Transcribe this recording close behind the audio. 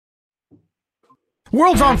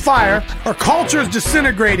World's on fire. Our culture is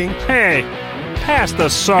disintegrating. Hey, pass the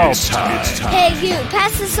salt. It's time. Hey, you,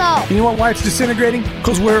 pass the salt. You know what, why it's disintegrating?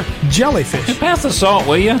 Because we're jellyfish. Pass the salt,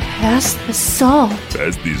 will you? Pass the salt.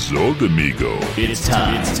 Pass the salt, amigo. It's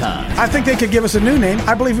time. It's time. I think they could give us a new name.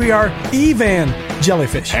 I believe we are Evan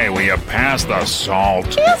jellyfish. Hey, will you pass the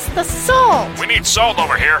salt? Pass the salt. We need salt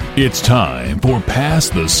over here. It's time for Pass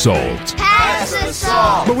the Salt. Pass the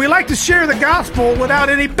salt. But we like to share the gospel without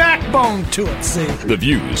any backbone to it, see? The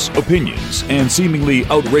views, opinions, and seemingly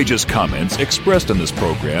outrageous comments expressed in this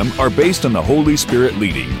program are based on the Holy Spirit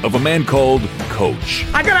leading of a man called Coach.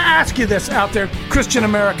 I gotta ask you this out there, Christian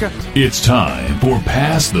America. It's time for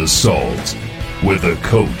Pass the Salt with a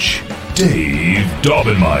Coach, Dave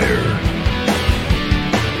Daubenmire.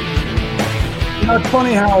 You know, it's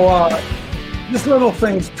funny how just little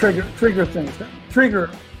things trigger things.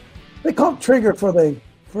 They call it trigger for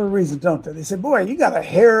a reason, don't they? They say, boy, you got a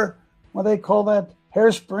hair, what do they call that?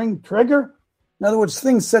 Hairspring trigger? In other words,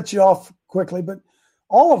 things set you off quickly, but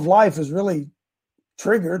all of life is really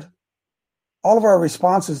triggered. All of our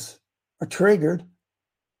responses are triggered.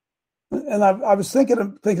 And I was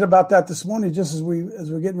thinking about that this morning, just as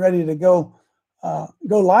we're getting ready to go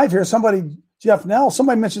live here. Jeff Nell,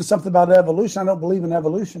 somebody mentioned something about evolution. I don't believe in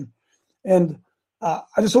evolution. And I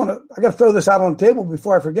got to throw this out on the table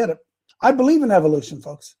before I forget it. I believe in evolution,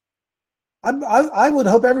 folks. I would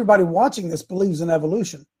hope everybody watching this believes in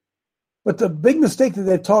evolution. But the big mistake that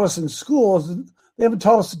they've taught us in school is they haven't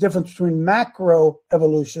taught us the difference between macro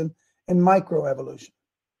evolution and microevolution.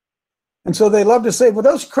 And so they love to say, well,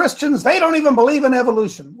 those Christians, they don't even believe in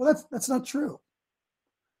evolution. Well, that's not true.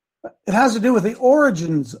 It has to do with the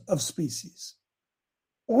origins of species.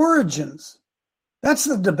 Origins. That's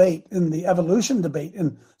the debate in the evolution debate,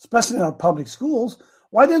 and especially in our public schools.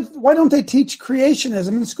 Why don't they teach creationism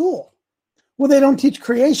in school? Well, they don't teach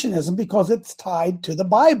creationism because it's tied to the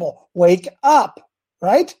Bible. Wake up,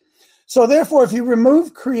 right? So therefore, if you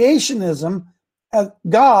remove creationism, as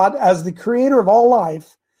God as the creator of all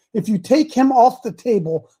life, if you take him off the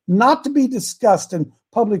table, not to be discussed in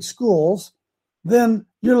public schools, then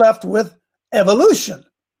you're left with evolution.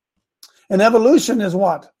 And evolution is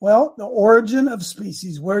what? Well, the origin of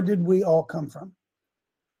species. Where did we all come from?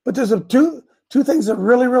 But there's two things that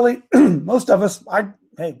really, most of us,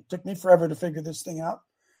 it took me forever to figure this thing out.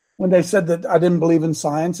 When they said that I didn't believe in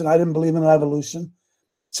science and I didn't believe in evolution.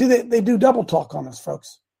 See, they do double talk on us,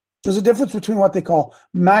 folks. There's a difference between what they call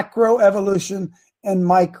macroevolution and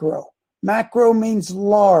micro. Macro means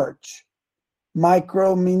large.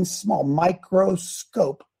 Micro means small.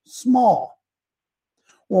 Microscope, small.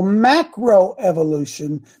 Well,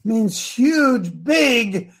 macroevolution means huge,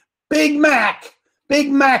 big Mac,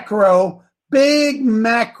 big macro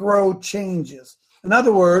changes. In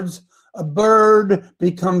other words, a bird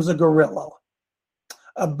becomes a gorilla.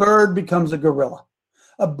 A bird becomes a gorilla.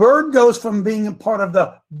 A bird goes from being a part of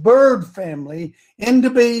the bird family into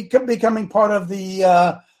becoming part of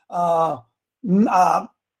the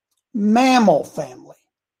mammal family.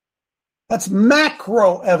 That's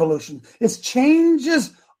macroevolution. It's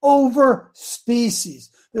changes over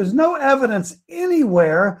species. There's no evidence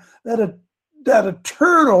anywhere that a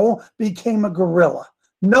turtle became a gorilla.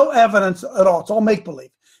 No evidence at all. It's all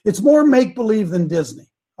make-believe. It's more make-believe than Disney,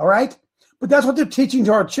 all right? But that's what they're teaching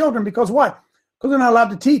to our children because why? Because they're not allowed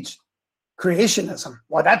to teach creationism.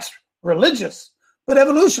 Why, that's religious. But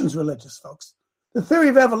evolution's religious, folks. The theory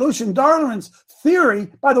of evolution, Darwin's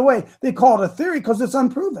theory, by the way, they call it a theory because it's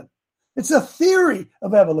unproven. It's a theory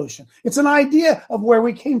of evolution. It's an idea of where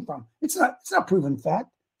we came from. It's not proven fact.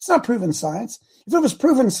 It's not proven science. If it was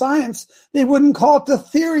proven science, they wouldn't call it the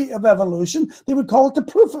theory of evolution. They would call it the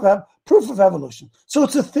proof of evolution. So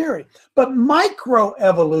it's a theory. But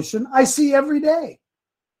microevolution, I see every day.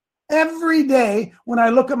 Every day when I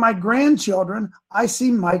look at my grandchildren, I see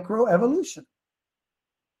microevolution.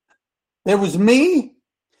 There was me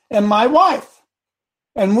and my wife.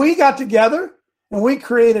 And we got together and we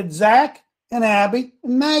created Zach and Abby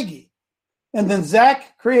and Maggie. And then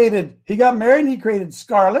Zach he got married and he created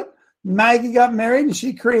Scarlett. Maggie got married and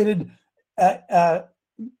she created, I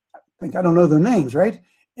don't know their names, right?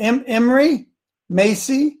 Emery,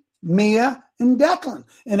 Macy, Mia, and Declan.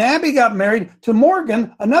 And Abby got married to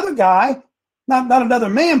Morgan, another guy, not another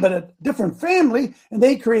man, but a different family. And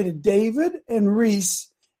they created David and Reese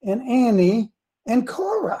and Annie and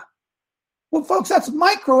Cora. Well, folks, that's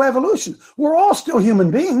microevolution. We're all still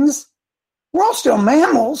human beings. We're all still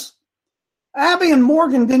mammals. Abby and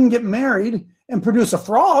Morgan didn't get married and produce a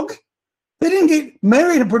frog. They didn't get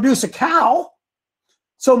married and produce a cow.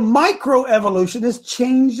 So microevolution is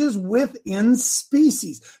changes within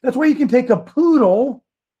species. That's why you can take a poodle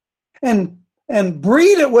and and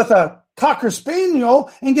breed it with a Cocker Spaniel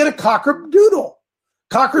and get a Cocker-Doodle.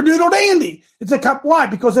 Cocker-Doodle Dandy. Why?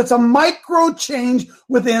 Because it's a micro change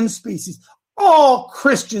within species. All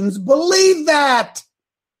Christians believe that.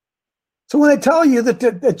 So when I tell you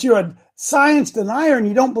that you're a science denier and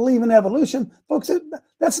you don't believe in evolution, folks,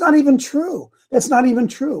 that's not even true. That's not even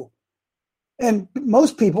true. And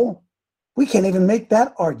most people, we can't even make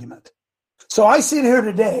that argument. So I sit here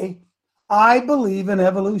today, I believe in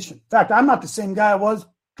evolution. In fact, I'm not the same guy I was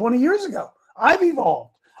 20 years ago. I've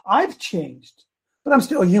evolved. I've changed. But I'm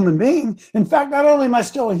still a human being. In fact, not only am I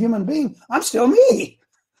still a human being, I'm still me.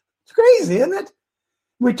 It's crazy, isn't it?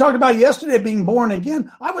 We talked about yesterday being born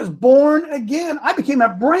again. I was born again. I became a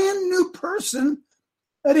brand new person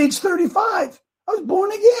at age 35. I was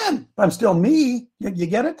born again. But I'm still me. You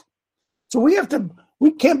get it? So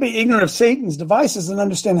we can't be ignorant of Satan's devices and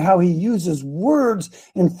understand how he uses words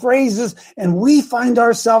and phrases, and we find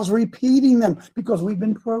ourselves repeating them because we've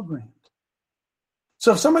been programmed.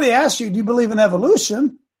 So if somebody asks you, do you believe in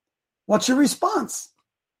evolution? What's your response?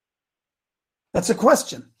 That's a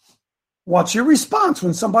question. What's your response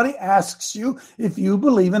when somebody asks you if you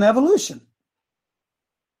believe in evolution?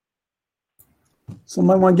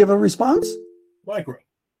 Somebody want to give a response? Micro.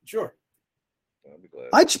 Sure.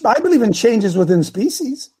 I believe in changes within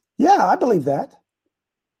species. Yeah, I believe that.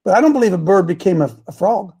 But I don't believe a bird became a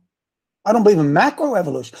frog. I don't believe in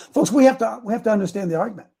macroevolution. Folks, we have to understand the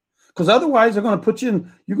argument. Because otherwise they're going to put you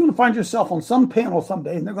in, you're going to find yourself on some panel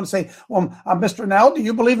someday, and they're going to say, well, Mr. Nell, do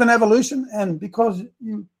you believe in evolution? And because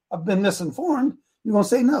you have been misinformed, you're going to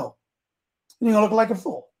say no. And you're going to look like a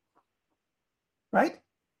fool. Right?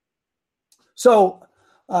 So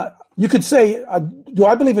you could say, do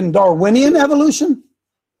I believe in Darwinian evolution?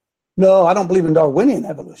 No, I don't believe in Darwinian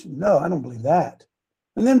evolution. No, I don't believe that.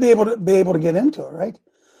 And then be able to get into it, right?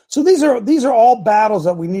 So these are all battles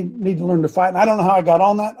that we need to learn to fight. And I don't know how I got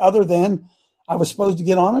on that other than I was supposed to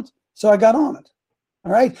get on it. So I got on it.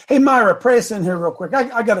 All right. Hey, Myra, pray us in here real quick.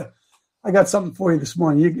 I got something for you this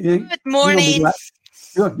morning. Good morning.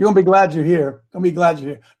 You're going to be glad you're here. Going to be glad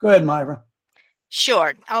you're here. Go ahead, Myra.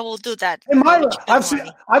 Sure. I will do that. Hey, Myra, I've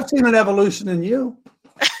seen an evolution in you.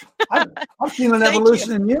 I've seen an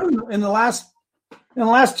evolution in you in the last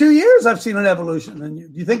 2 years. I've seen an evolution in you.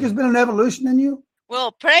 Do you think there's been an evolution in you?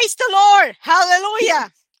 Well, praise the Lord.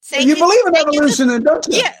 Hallelujah. You believe in evolution, don't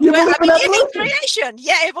you? Yeah, you believe in evolution. Creation.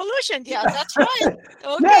 Yeah, evolution. Yeah, that's right.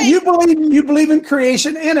 Okay. Yeah, you believe in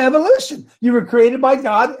creation and evolution. You were created by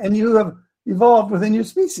God, and you have evolved within your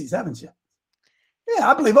species, haven't you? Yeah,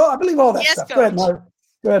 I believe all that stuff. Coach. Go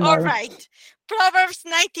ahead, Myra. All right. Proverbs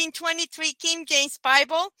 19:23, King James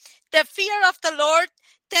Bible. The fear of the Lord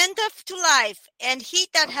tendeth to life, and he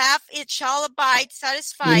that hath it shall abide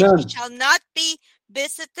satisfied. Amen. He shall not be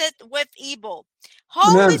visited with evil.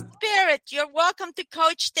 Holy Amen. Spirit, you're welcome to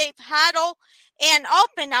Coach Dave Haddle and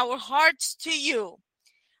open our hearts to you.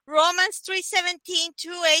 Romans 3:17,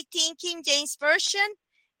 2:18, King James Version.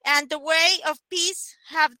 And the way of peace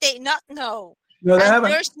have they not known. No, they and haven't.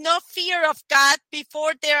 There's no fear of God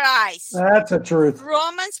before their eyes. That's the truth.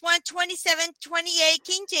 Romans 1:27-28,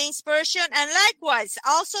 King James Version. And likewise,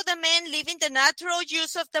 also the men living the natural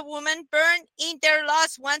use of the woman burn in their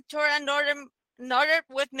lust one toward another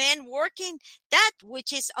with men working that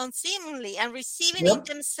which is unseemly and receiving in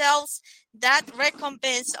themselves that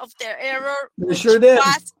recompense of their error which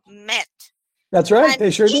was met. That's right. And they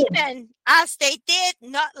sure did. Even as they did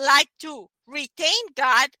not like to retain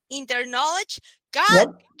God in their knowledge, God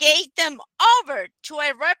gave them over to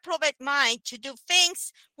a reprobate mind to do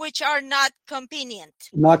things which are not convenient.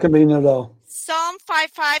 Not convenient at all. Psalm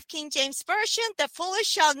 5:5, King James Version. The foolish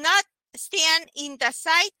shall not stand in the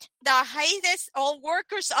sight. Thou hatest all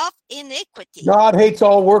workers of iniquity. God hates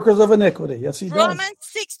all workers of iniquity. Yes, he does. Romans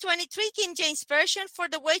 6:23, King James Version. For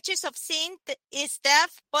the wages of sin is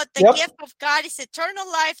death, but the gift of God is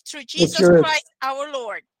eternal life through Jesus Christ our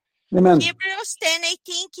Lord. Amen. Hebrews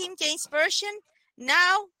 10:18, King James Version.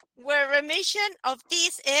 Now, where remission of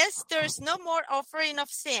this is, there is no more offering of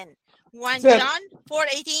sin. 1 John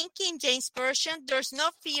 4:18, King James Version. There's no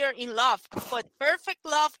fear in love, but perfect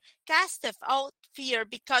love casteth out fear,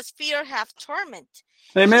 because fear hath torment.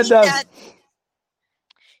 Amen.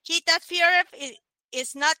 He that feareth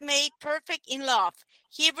is not made perfect in love.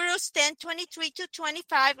 Hebrews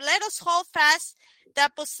 10:23-25. Let us hold fast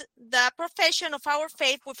the profession of our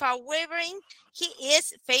faith without wavering. He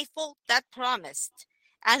is faithful that promised.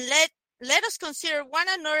 And let us consider one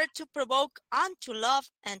another to provoke unto love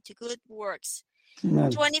and to good works.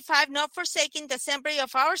 Amen. 25. Not forsaking the assembly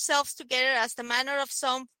of ourselves together as the manner of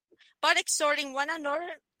some, but exhorting one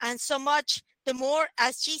another, and so much the more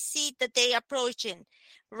as ye see the day approaching.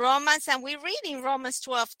 Romans, and we're reading Romans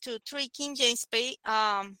 12:2-3, King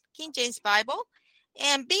James Bible.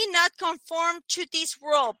 And be not conformed to this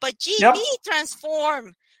world, but ye be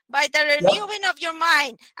transformed by the renewing of your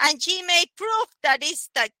mind, and ye may prove that is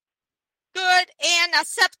the good and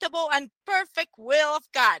acceptable and perfect will of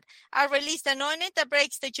God. I release the anointing that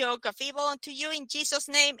breaks the yoke of evil unto you in Jesus'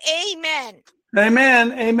 name. Amen.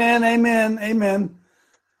 Amen. Amen. Amen. Amen.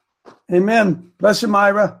 Amen. Bless you,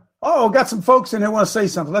 Myra. Oh, got some folks in here want to say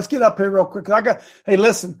something. Let's get up here real quick. Hey,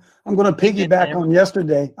 listen, I'm going to piggyback on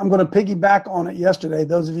yesterday. I'm going to piggyback on it yesterday.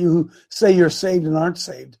 Those of you who say you're saved and aren't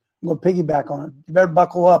saved, I'm going to piggyback on it. You better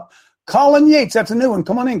buckle up. Colin Yates, that's a new one.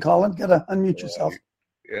 Come on in, Colin. Got to unmute yourself.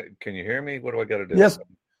 Can you hear me? What do I got to do?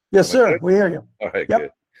 Yes, sir. We hear you. All right,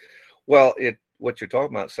 good. Well, what you're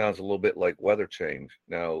talking about sounds a little bit like weather change.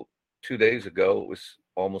 Now, 2 days ago, it was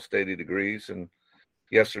almost 80 degrees, and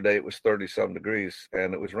yesterday it was 30-some degrees,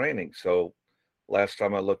 and it was raining. So last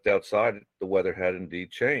time I looked outside, the weather had indeed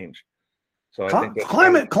changed. So I think that's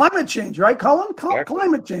climate change, right, Colin? Exactly.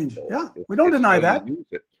 Climate change. Yeah, we don't deny that.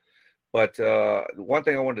 But one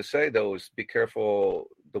thing I wanted to say, though, is be careful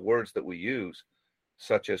the words that we use,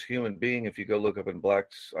 such as human being. If you go look up in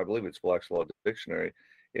I believe it's Black's Law Dictionary,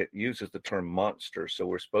 it uses the term monster. So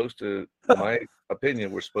we're supposed to, in my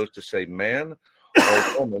opinion, we're supposed to say man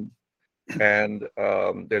or woman. And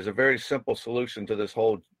there's a very simple solution to this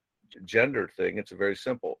whole gender thing. It's very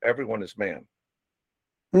simple. Everyone is man.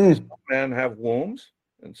 Some men have wombs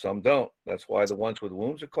and some don't. That's why the ones with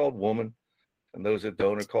wombs are called woman, and those that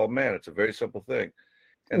don't are called man. It's a very simple thing.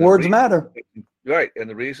 And words matter. Right. And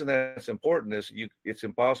the reason that's important is it's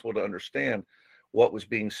impossible to understand what was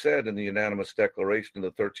being said in the unanimous declaration of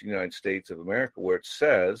the 13 United States of America, where it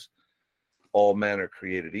says all men are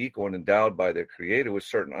created equal and endowed by their creator with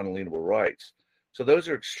certain unalienable rights. So those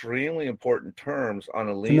are extremely important terms.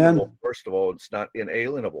 Unalienable, first of all, it's not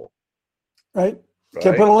inalienable. Right.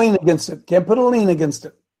 Can't put a lien against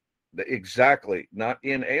it. Exactly. Not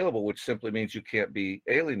inalienable, which simply means you can't be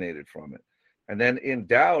alienated from it. And then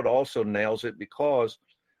endowed also nails it, because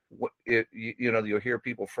you'll hear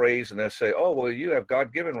people phrase and they say, oh, well, you have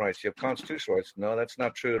God-given rights. You have constitutional rights. No, that's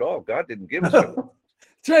not true at all. God didn't give us that.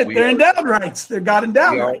 That's right. They're endowed rights. They're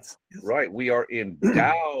God-endowed rights. Right. We are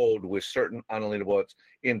endowed with certain unalienable rights.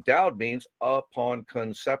 Endowed means upon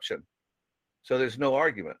conception. So there's no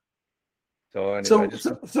argument. So anyway,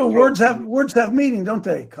 so words have meaning, don't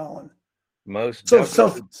they, Colin? Most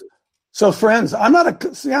So friends, I'm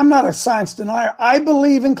not a science denier. I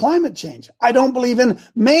believe in climate change. I don't believe in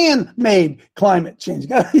man-made climate change. You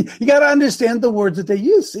got to understand the words that they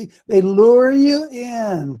use. See, they lure you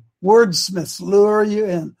in. Wordsmiths lure you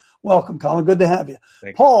in. Welcome, Colin. Good to have you.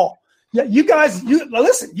 Thank Paul. Yeah, you guys are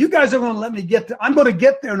going to let me get there. I'm going to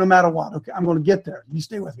get there no matter what. Okay, I'm going to get there. You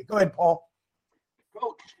stay with me. Go ahead, Paul.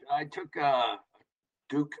 Coach, I took a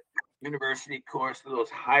Duke University course for those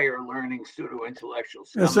higher learning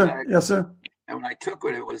pseudo-intellectuals. Yes, sir. Yes, sir. And when I took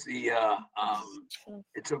it, it was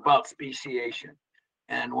it's about speciation.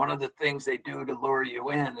 And one of the things they do to lure you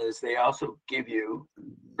in is they also give you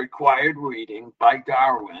required reading by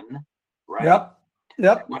Darwin, right?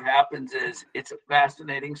 Yep. What happens is it's a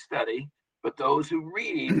fascinating study, but those who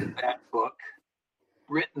read that book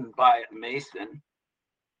written by a Mason,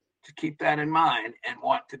 to keep that in mind and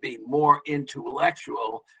want to be more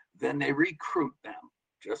intellectual, then they recruit them.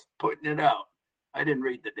 Just putting it out. I didn't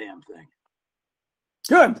read the damn thing.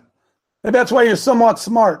 Good. Maybe that's why you're somewhat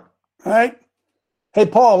smart, all right? Hey,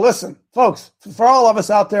 Paul, listen, folks, for all of us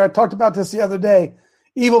out there, I talked about this the other day.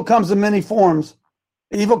 Evil comes in many forms.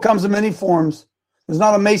 Evil comes in many forms. There's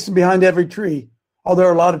not a Mason behind every tree. Oh, there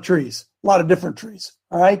are a lot of trees, a lot of different trees,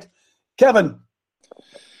 all right? Kevin.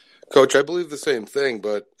 Coach, I believe the same thing,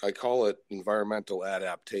 but I call it environmental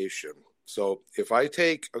adaptation. So if I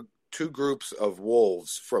take two groups of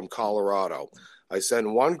wolves from Colorado, I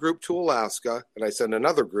send one group to Alaska and I send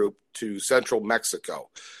another group to central Mexico.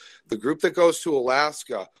 The group that goes to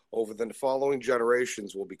Alaska over the following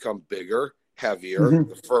generations will become bigger, heavier.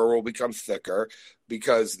 The fur will become thicker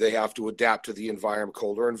because they have to adapt to the environment,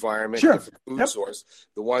 colder environment, different food source.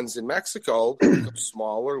 The ones in Mexico become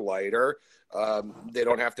smaller, lighter. They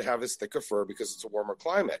don't have to have as thick a fur because it's a warmer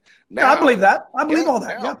climate. Now, I believe that. I believe all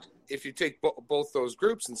that. Now, if you take both those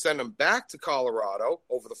groups and send them back to Colorado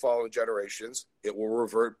over the following generations, it will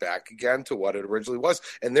revert back again to what it originally was.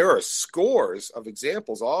 And there are scores of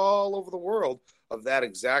examples all over the world of that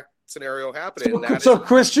exact scenario happening. So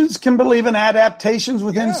Christians can believe in adaptations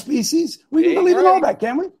within species? We can believe in all that,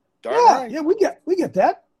 can we? Right. Yeah, we get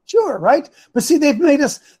that. Sure, right? But see, they've made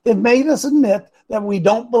us admit that we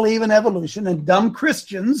don't believe in evolution, and dumb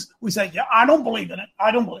Christians, we say, yeah, I don't believe in it.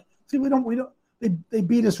 I don't believe. See, we don't. They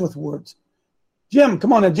beat us with words. Jim,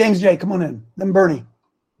 come on in. James J., come on in. Then Bernie.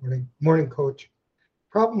 Morning, Coach.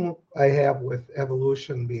 Problem I have with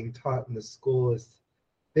evolution being taught in the school is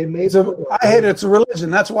they made. I hate it. It's a religion.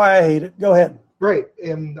 That's why I hate it. Go ahead. Right,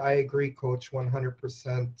 and I agree, Coach,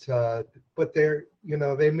 100%. But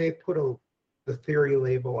they may put the theory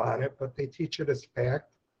label on it, but they teach it as fact.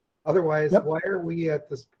 Otherwise, Why are we at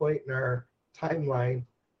this point in our timeline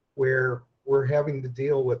where we're having to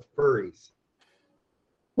deal with furries?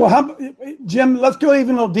 Well, Jim, let's go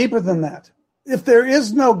even a little deeper than that. If there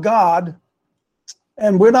is no God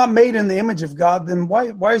and we're not made in the image of God, then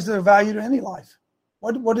why is there a value to any life?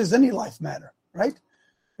 What does any life matter, right?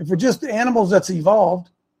 If we're just animals that's evolved,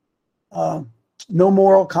 no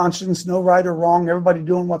moral conscience, no right or wrong, everybody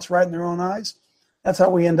doing what's right in their own eyes, that's how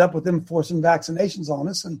we end up with them forcing vaccinations on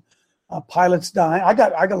us and pilots dying. I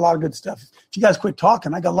got a lot of good stuff. If you guys quit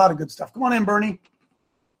talking, I got a lot of good stuff. Come on in, Bernie.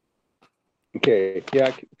 Okay.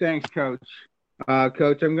 Yeah. Thanks, Coach.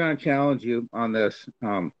 Coach, I'm going to challenge you on this.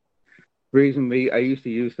 Reason I used to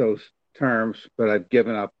use those terms, but I've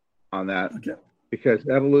given up on that because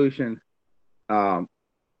evolution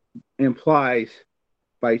implies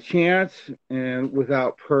by chance and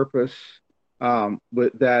without purpose,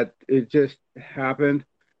 but that it just happened,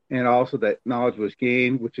 and also that knowledge was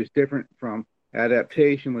gained, which is different from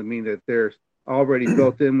adaptation. Would mean that there's already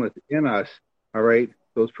built in within us, all right,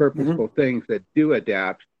 those purposeful things that do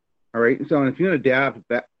adapt, all right. So if you adapt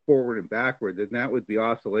back, forward and backward, then that would be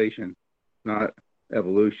oscillation, not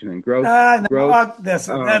evolution and growth.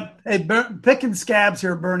 Picking scabs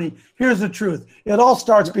here, Bernie. Here's the truth. It all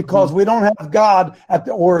starts because we don't have God at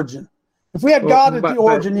the origin. If we had God at the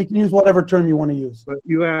origin, you can use whatever term you want to use. But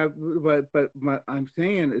you have, but what I'm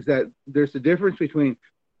saying is that there's a difference between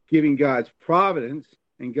giving God's providence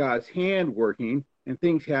and God's hand working and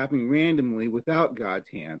things happening randomly without God's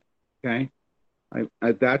hand. Okay,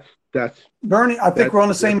 that's Bernie. I think we're on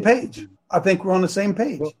the same page. If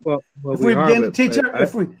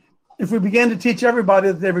we begin to teach everybody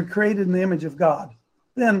that they were created in the image of God,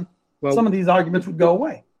 then some of these arguments would go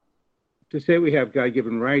away. To say we have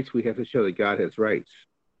God-given rights, we have to show that God has rights.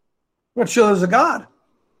 Let's show there's a God.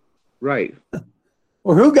 Right.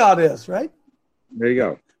 Or who God is, right? There you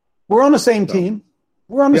go. We're on the same team.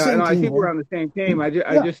 We're on the same team. I think we're on the same team.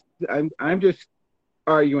 I'm just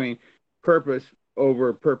arguing purpose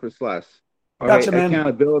over purposeless. Gotcha, man.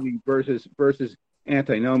 Accountability versus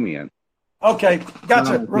antinomian. Okay,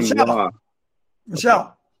 gotcha. Rochelle.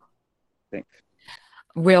 Thanks.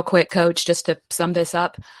 Real quick, Coach, just to sum this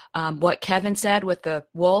up, what Kevin said with the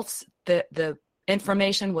wolves, the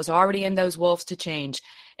information was already in those wolves to change.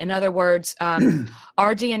 In other words,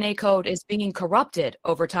 our DNA code is being corrupted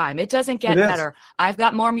over time. It doesn't get better. I've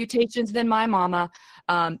got more mutations than my mama,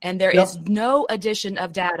 and there is no addition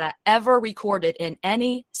of data ever recorded in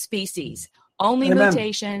any species. Only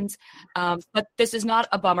mutations, but this is not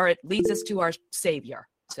a bummer. It leads us to our Savior.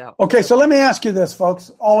 So okay, so let me ask you this,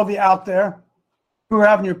 folks, all of you out there who are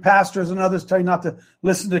having your pastors and others tell you not to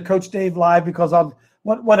listen to Coach Dave live because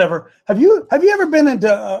whatever. Have you ever been in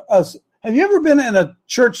a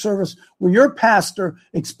church service where your pastor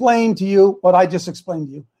explained to you what I just explained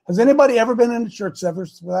to you? Has anybody ever been in a church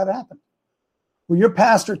service where that happened? Where your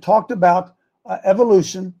pastor talked about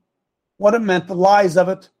evolution, what it meant, the lies of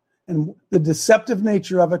it, and the deceptive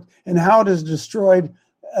nature of it, and how it has destroyed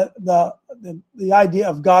the idea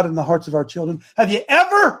of God in the hearts of our children. Have you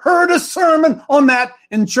ever heard a sermon on that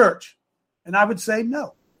in church? And I would say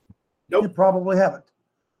no. Nope. You probably haven't.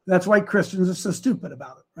 That's why Christians are so stupid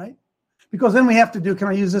about it, right? Because then we have to can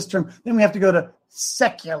I use this term? Then we have to go to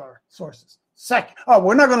secular sources.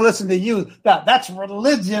 We're not going to listen to you. That's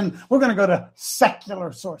religion. We're going to go to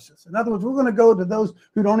secular sources. In other words, we're going to go to those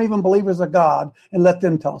who don't even believe there's a God and let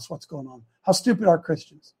them tell us what's going on. How stupid are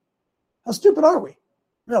Christians? How stupid are we?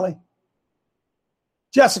 Really?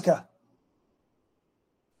 Jessica.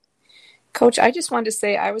 Coach, I just wanted to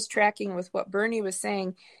say I was tracking with what Bernie was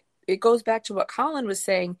saying. It goes back to what Colin was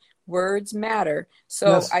saying. Words matter.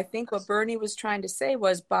 So yes. I think what Bernie was trying to say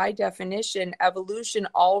was, by definition, evolution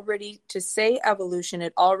it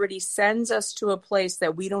already sends us to a place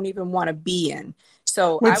that we don't even want to be in.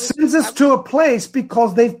 So it sends us to a place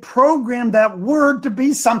because they've programmed that word to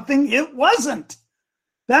be something it wasn't.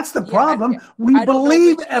 That's the problem. We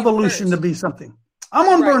believe evolution to be something. I'm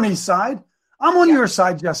on Bernie's side. I'm on your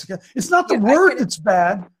side, Jessica. It's not the word that's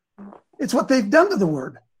bad. It's what they've done to the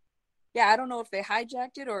word. Yeah, I don't know if they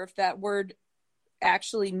hijacked it or if that word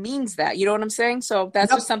actually means that. You know what I'm saying? So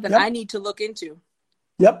that's just something I need to look into.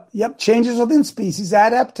 Yep. Changes within species,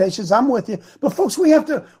 adaptations. I'm with you. But folks, we have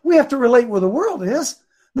to relate where the world is.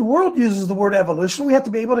 The world uses the word evolution. We have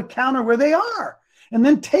to be able to counter where they are and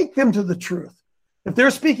then take them to the truth. If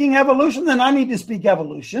they're speaking evolution, then I need to speak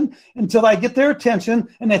evolution until I get their attention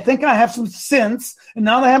and they think I have some sense. And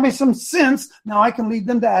now they have me some sense. Now I can lead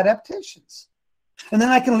them to adaptations. And then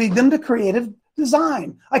I can lead them to creative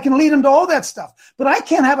design. I can lead them to all that stuff. But I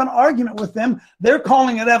can't have an argument with them. They're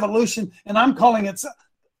calling it evolution and I'm calling it.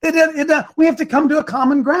 We have to come to a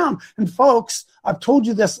common ground. And folks, I've told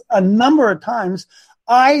you this a number of times.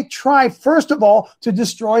 I try, first of all, to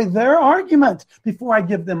destroy their argument before I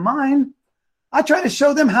give them mine. I try to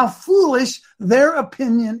show them how foolish their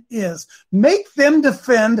opinion is. Make them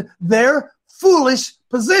defend their foolish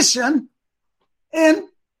position, and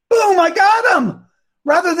boom, I got them.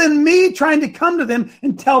 Rather than me trying to come to them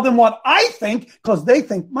and tell them what I think, because they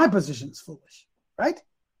think my position is foolish, right?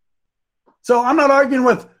 So I'm not arguing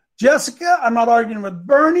with Jessica. I'm not arguing with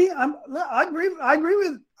Bernie. I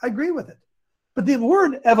agree with it. But the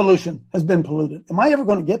word evolution has been polluted. Am I ever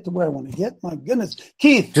going to get to where I want to get? My goodness.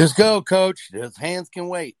 Keith. Just go, Coach. His hands can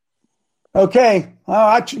wait. Okay.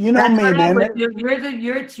 You know me, man.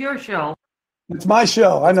 It's your show. It's my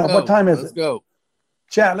show. I know. What time is it? Let's go.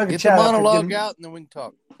 Chat. Look at Get chat. the monologue out, and then we can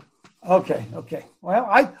talk. Okay. Well,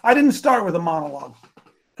 I didn't start with a monologue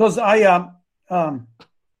because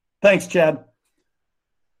thanks, Chad.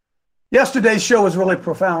 Yesterday's show was really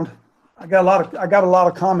profound. I got a lot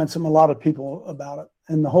of comments from a lot of people about it,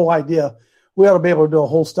 and the whole idea. We ought to be able to do a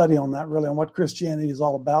whole study on that, really, on what Christianity is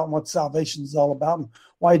all about and what salvation is all about, and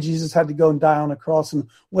why Jesus had to go and die on the cross, and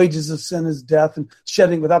wages of sin is death, and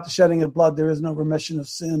without the shedding of blood, there is no remission of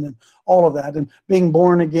sin, and all of that, and being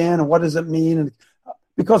born again, and what does it mean? And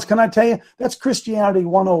because, can I tell you, that's Christianity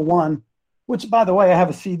 101, which, by the way, I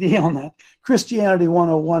have a CD on that, Christianity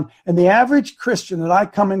 101, and the average Christian that I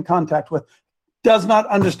come in contact with does not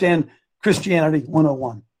understand Christianity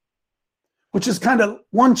 101, which is kind of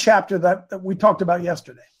one chapter that we talked about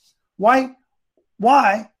yesterday. Why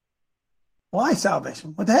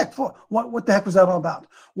salvation? What the heck for? What the heck was that all about?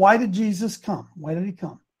 Why did Jesus come? Why did he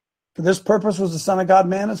come? For this purpose was the Son of God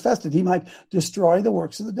manifested. He might destroy the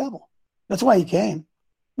works of the devil. That's why he came.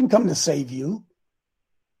 He didn't come to save you.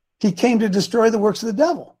 He came to destroy the works of the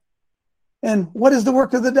devil. And what is the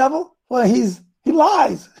work of the devil? Well, he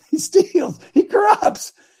lies, he steals, he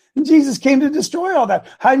corrupts. And Jesus came to destroy all that.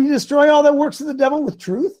 How do you destroy all the works of the devil? With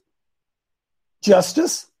truth,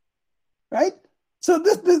 justice, right? So,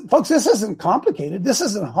 folks, this isn't complicated. This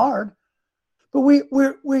isn't hard. But we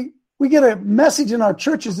get a message in our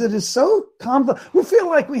churches that is so complex. We feel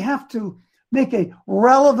like we have to make a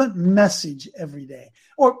relevant message every day.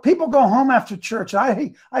 Or people go home after church.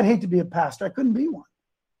 I'd hate to be a pastor. I couldn't be one.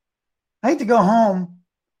 I hate to go home,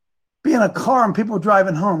 be in a car, and people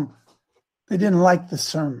driving home. They didn't like the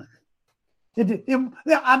sermon.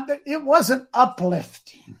 It wasn't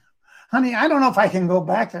uplifting. Honey, I don't know if I can go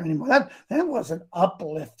back there anymore. That wasn't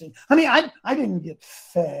uplifting. Honey, I didn't get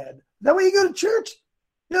fed. Is that why you go to church?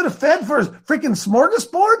 You go to fed for a freaking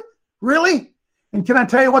smorgasbord? Really? And can I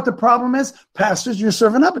tell you what the problem is? Pastors, you're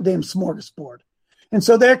serving up a damn smorgasbord. And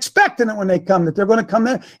so they're expecting it when they come, that they're going to come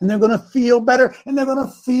there and they're going to feel better and they're going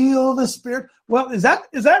to feel the Spirit. Well, is that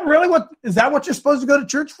really what you're supposed to go to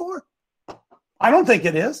church for? I don't think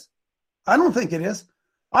it is.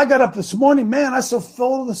 I got up this morning, man, I was so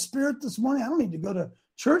full of the Spirit this morning. I don't need to go to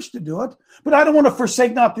church to do it. But I don't want to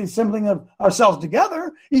forsake not the assembling of ourselves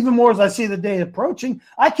together, even more as I see the day approaching.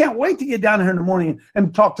 I can't wait to get down here in the morning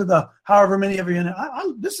and talk to the however many of you in it.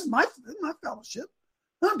 This is my fellowship.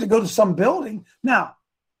 I don't have to go to some building. Now,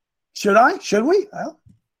 should I? Should we? Well,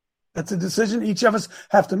 that's a decision each of us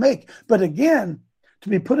have to make. But again, to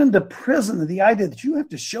be put into prison, the idea that you have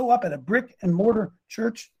to show up at a brick and mortar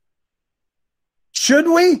church, should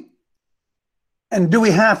we? And do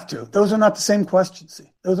we have to? Those are not the same questions.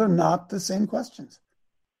 See, those are not the same questions.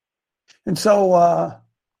 And so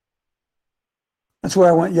that's where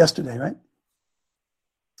I went yesterday, right?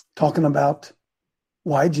 Talking about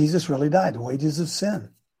why Jesus really died, the wages of sin.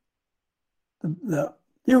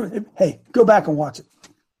 Hey, go back and watch it.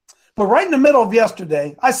 But right in the middle of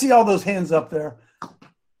yesterday, I see all those hands up there.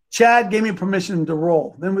 Chad gave me permission to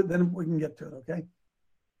roll. Then we can get to it, okay?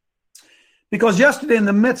 Because yesterday, in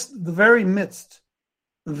the very midst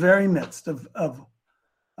of the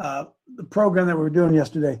program that we were doing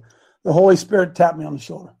yesterday, the Holy Spirit tapped me on the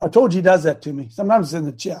shoulder. I told you he does that to me. Sometimes it's in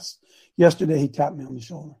the chest. Yesterday, he tapped me on the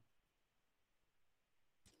shoulder.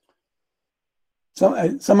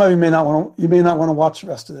 Some of you may not want to watch the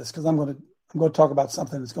rest of this because I'm going to talk about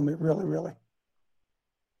something that's going to be really, really,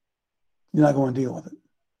 you're not going to deal with it.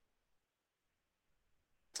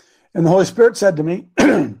 And the Holy Spirit said to me,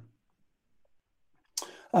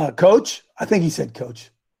 Coach, I think he said, Coach,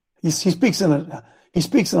 He speaks in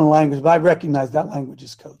a language, but I recognize that language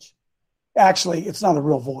as Coach. Actually, it's not a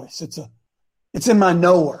real voice. It's in my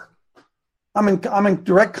knower. I'm in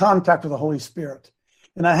direct contact with the Holy Spirit.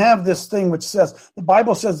 And I have this thing which says, the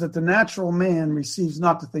Bible says that the natural man receives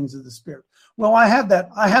not the things of the Spirit. Well, I have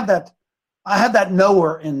that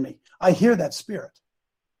knower in me. I hear that Spirit.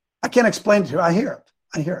 I can't explain it to you. I hear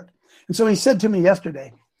it. And so he said to me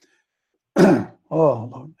yesterday, oh,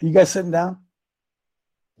 Lord, are you guys sitting down?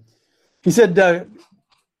 He said,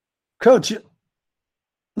 Coach, a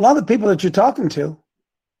lot of the people that you're talking to,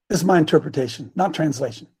 this is my interpretation, not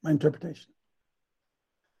translation, my interpretation.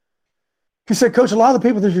 He said, Coach, a lot of the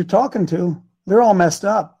people that you're talking to, they're all messed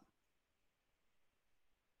up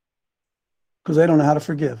because they don't know how to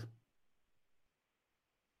forgive.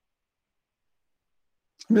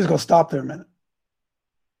 I'm just going to stop there a minute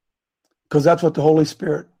because that's what the Holy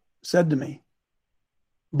Spirit said to me.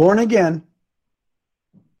 Born again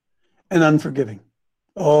and unforgiving.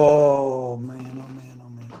 Oh, man, oh, man, oh,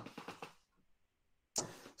 man.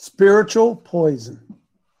 Spiritual poison.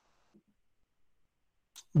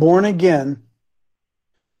 Born again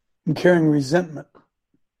and carrying resentment.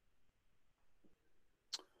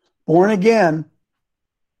 Born again,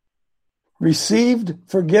 received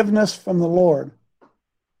forgiveness from the Lord,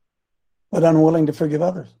 but unwilling to forgive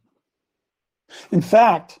others. In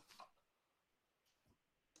fact,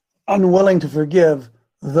 unwilling to forgive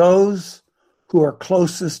those who are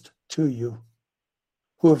closest to you,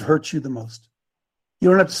 who have hurt you the most. You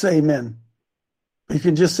don't have to say amen. You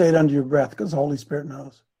can just say it under your breath because the Holy Spirit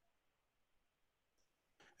knows.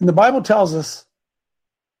 And the Bible tells us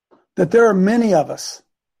that there are many of us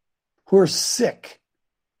who are sick.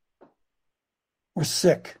 We're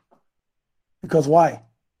sick. Because why?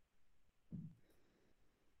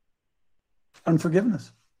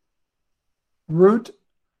 Unforgiveness. Root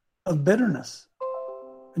of bitterness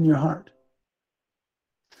in your heart.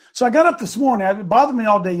 So I got up this morning. It bothered me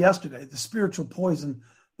all day yesterday, the spiritual poison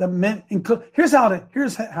that meant. Here's how it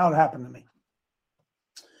happened to me.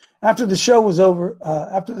 After the show was over,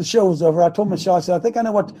 I told Michelle, I said, I think I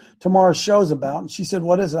know what tomorrow's show is about. And she said,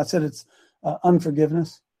 what is it? I said, it's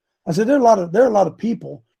unforgiveness. I said, there are a lot of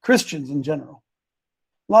people, Christians in general,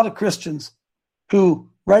 a lot of Christians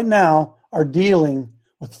who right now are dealing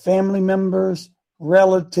with family members,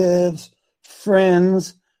 relatives,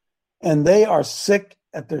 friends, and they are sick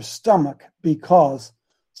at their stomach because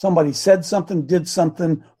somebody said something, did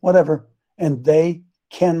something, whatever, and they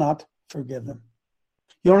cannot forgive them.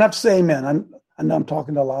 You don't have to say amen. I know I'm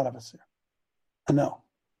talking to a lot of us here. I know.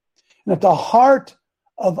 And at the heart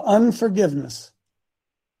of unforgiveness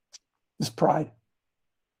is pride.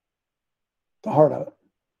 The heart of it.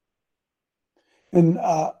 And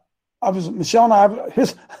Michelle and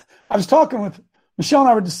I was talking with Michelle and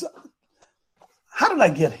I were just, how did I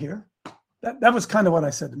get here? That was kind of what I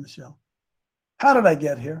said to Michelle. How did I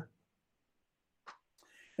get here?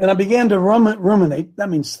 And I began to ruminate. That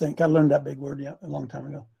means think. I learned that big word a long time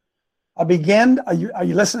ago. Are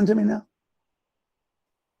you listening to me now?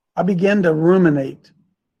 I began to ruminate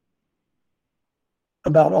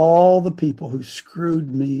about all the people who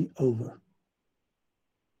screwed me over.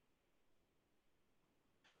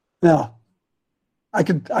 Now, I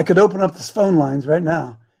could open up this phone lines right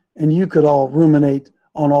now, and you could all ruminate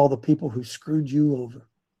on all the people who screwed you over.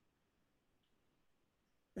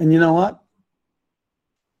 And you know what?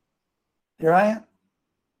 Here I am.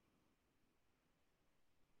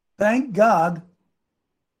 Thank God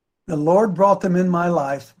the Lord brought them in my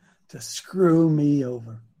life to screw me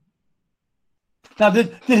over. Now,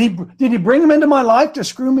 did he bring them into my life to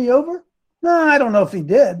screw me over? No, I don't know if he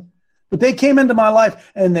did. But they came into my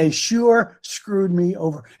life and they sure screwed me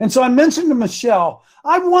over. And so I mentioned to Michelle,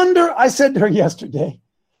 I said to her yesterday,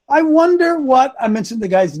 I mentioned the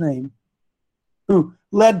guy's name who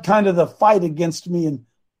led kind of the fight against me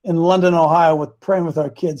in London, Ohio with praying with our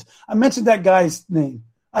kids. I mentioned that guy's name.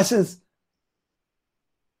 I says,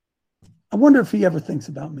 I wonder if he ever thinks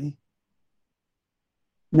about me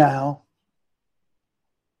now.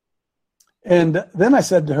 And then I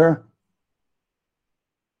said to her,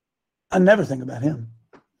 I never think about him.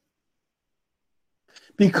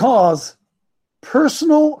 Because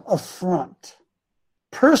personal affront,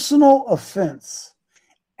 personal offense,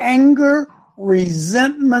 anger,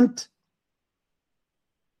 resentment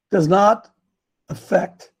does not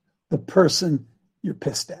affect the person you're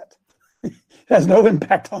pissed at. It has no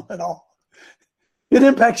impact on it at all. It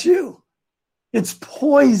impacts you. It's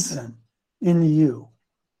poison in you.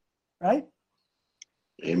 Right?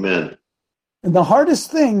 Amen. And the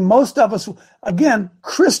hardest thing, most of us, again,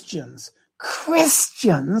 Christians,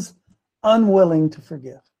 unwilling to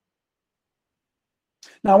forgive.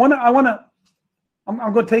 Now I'm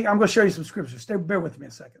going to show you some scriptures. Bear with me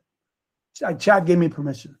a second. Chad gave me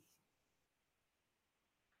permission.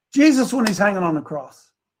 Jesus, when he's hanging on the cross.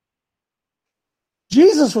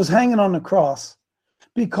 Jesus was hanging on the cross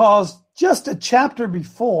because just a chapter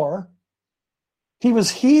before, he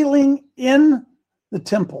was healing in the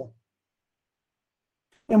temple.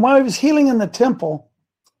 And while he was healing in the temple,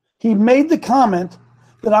 he made the comment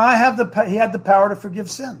that he had the power to forgive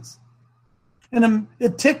sins. And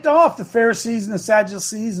it ticked off the Pharisees and the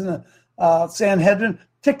Sadducees and the Sanhedrin,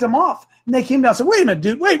 ticked them off. And they came down and said, wait a minute,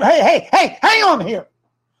 dude, hey, hang on here.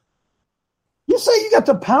 You say you got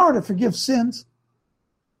the power to forgive sins?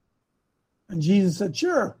 And Jesus said,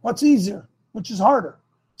 sure, what's easier? Which is harder?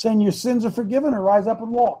 Saying your sins are forgiven or rise up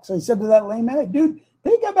and walk. So he said to that lame man, hey, dude,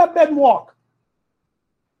 take up that bed and walk.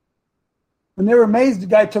 And they were amazed the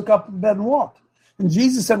guy took up the bed and walked. And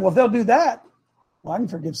Jesus said, well, if they'll do that, well, I can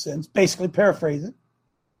forgive sins. Basically, paraphrase it.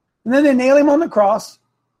 And then they nail him on the cross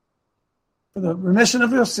for the remission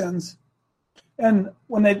of their sins. And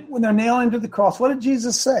when they're nailing him to the cross, what did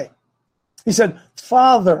Jesus say? He said,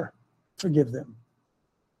 Father, forgive them.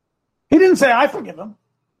 He didn't say, I forgive them.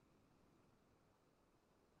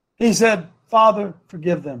 He said, Father,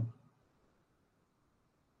 forgive them.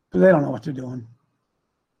 Because they don't know what they're doing.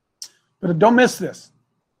 But don't miss this.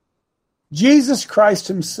 Jesus Christ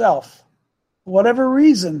himself, for whatever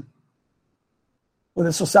reason, well,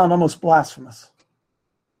 this will sound almost blasphemous.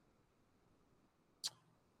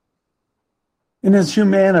 In his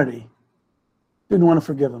humanity, didn't want to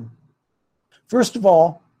forgive him. First of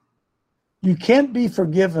all, you can't be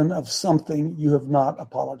forgiven of something you have not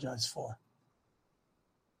apologized for.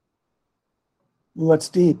 Well, that's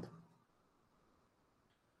deep.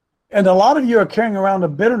 And a lot of you are carrying around a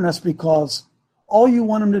bitterness because all you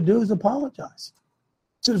want them to do is apologize.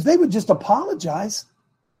 So if they would just apologize,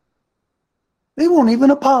 they won't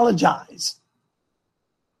even apologize.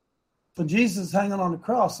 So Jesus is hanging on the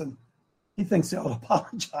cross and he thinks they'll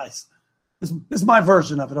apologize. This is my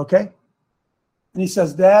version of it, okay? And he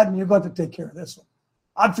says, Dad, you're going to take care of this one.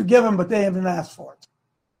 I'd forgive them, but they haven't asked for it.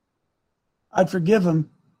 I'd forgive them.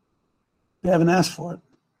 They haven't asked for it.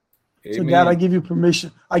 Amen. So, Dad, I give you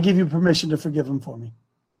permission. I give you permission to forgive them for me.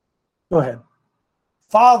 Go ahead.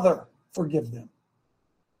 Father, forgive them.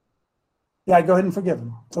 Yeah, go ahead and forgive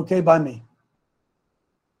them. It's okay by me.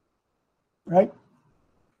 Right?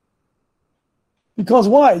 Because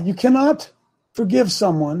why? You cannot forgive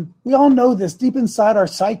someone. We all know this deep inside our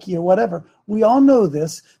psyche or whatever. We all know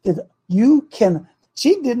this, that you can.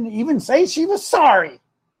 She didn't even say she was sorry.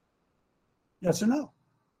 Yes or no?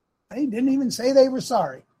 They didn't even say they were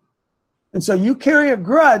sorry. And so you carry a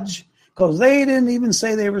grudge because they didn't even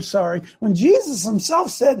say they were sorry. When Jesus himself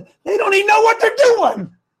said, they don't even know what they're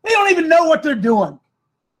doing. They don't even know what they're doing.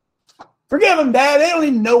 Forgive them, Dad. They don't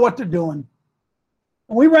even know what they're doing.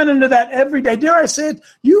 And we run into that every day. Dare I say it?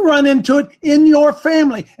 You run into it in your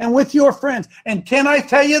family and with your friends. And can I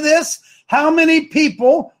tell you this? How many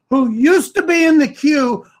people who used to be in the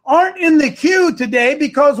queue aren't in the queue today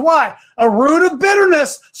because why? A root of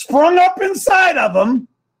bitterness sprung up inside of them.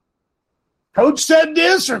 Coach said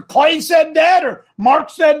this, or Clay said that, or Mark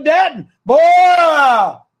said that, and boy,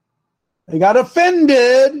 they got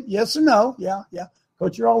offended. Yes or no? Yeah.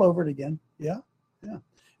 Coach, you're all over it again. Yeah.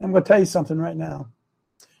 I'm going to tell you something right now.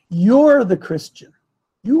 You're the Christian.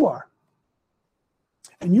 You are.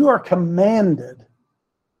 And you are commanded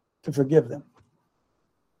to forgive them.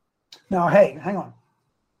 Now, hey, hang on.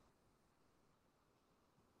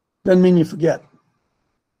 Doesn't mean you forget.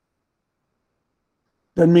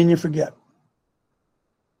 Doesn't mean you forget.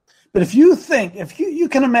 But if you think, if you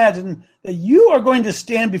can imagine that you are going to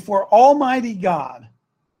stand before Almighty God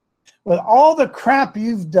with all the crap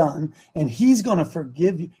you've done, and he's going to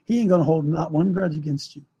forgive you, he ain't going to hold not one grudge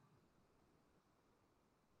against you.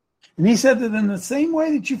 And he said that in the same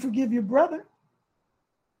way that you forgive your brother,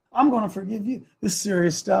 I'm going to forgive you. This is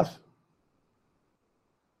serious stuff.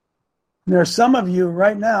 And there are some of you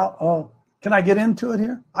right now, can I get into it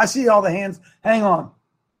here? I see all the hands. Hang on.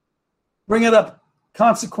 Bring it up.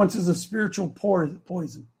 Consequences of spiritual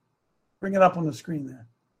poison. Bring it up on the screen there.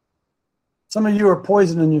 Some of you are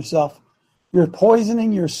poisoning yourself. You're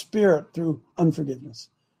poisoning your spirit through unforgiveness,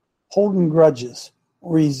 holding grudges,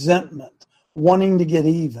 resentment, wanting to get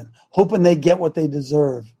even, hoping they get what they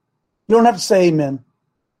deserve. You don't have to say amen.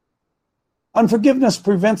 Unforgiveness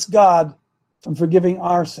prevents God from forgiving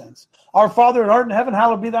our sins. Our Father that art in heaven,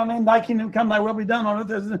 hallowed be thy name. Thy kingdom come, thy will be done on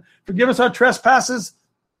earth as in. Forgive us our trespasses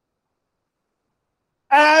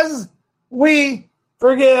as we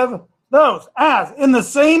forgive those. As, in the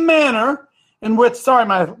same manner in which,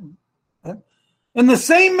 in the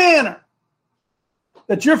same manner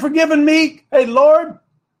that you're forgiving me. Hey, Lord,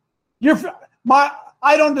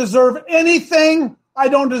 I don't deserve anything. I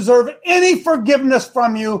don't deserve any forgiveness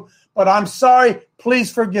from you, but I'm sorry.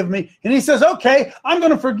 Please forgive me. And he says, okay, I'm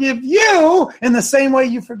going to forgive you in the same way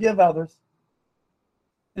you forgive others.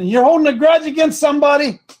 And you're holding a grudge against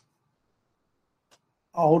somebody,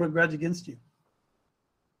 I'll hold a grudge against you.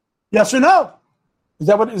 Yes or no? Is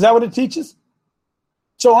that what it teaches?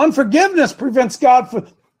 So unforgiveness prevents God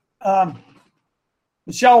from...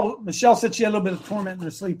 Michelle said she had a little bit of torment in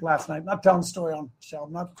her sleep last night. I'm not telling the story on Michelle.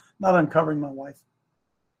 I'm not uncovering my wife.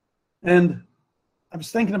 And I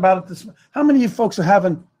was thinking about it how many of you folks are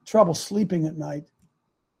having trouble sleeping at night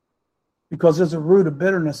because there's a root of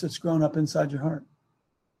bitterness that's grown up inside your heart?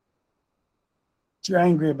 You're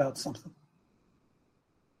angry about something.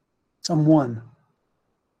 Someone.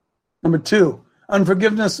 Number 2,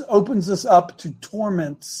 unforgiveness opens us up to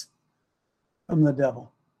torments from the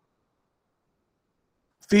devil.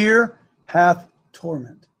 Fear hath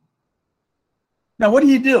torment. Now, what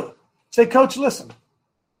do? Say, Coach, listen.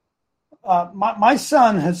 My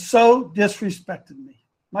son has so disrespected me.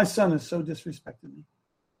 My son has so disrespected me.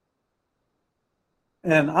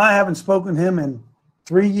 And I haven't spoken to him in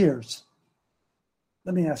 3 years.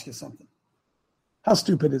 Let me ask you something. How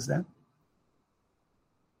stupid is that?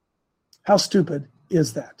 How stupid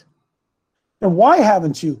is that? And why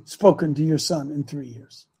haven't you spoken to your son in 3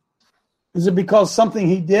 years? Is it because something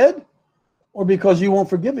he did or because you won't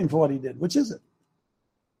forgive him for what he did? Which is it?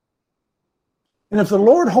 And if the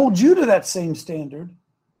Lord holds you to that same standard,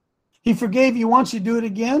 he forgave you once, you do it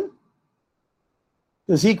again,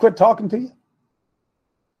 does he quit talking to you?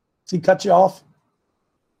 Does he cut you off?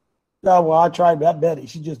 Oh, well, I tried that Betty.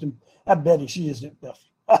 She just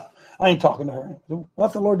I ain't talking to her. What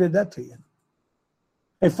if the Lord did that to you?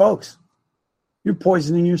 Hey, folks, you're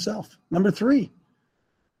poisoning yourself. Number 3,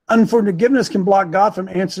 unforgiveness can block God from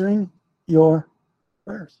answering your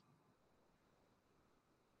prayers.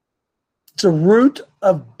 It's a root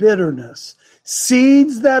of bitterness.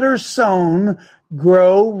 Seeds that are sown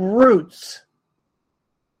grow roots.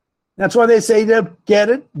 That's why they say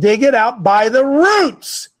to dig it out by the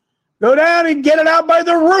roots. Go down and get it out by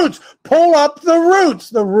the roots. Pull up the roots,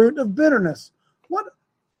 the root of bitterness.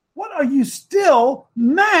 What are you still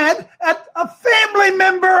mad at a family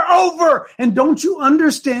member over? And don't you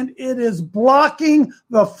understand it is blocking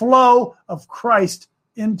the flow of Christ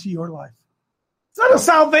into your life? It's not a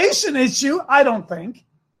salvation issue, I don't think.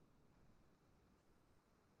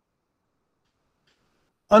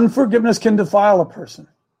 Unforgiveness can defile a person.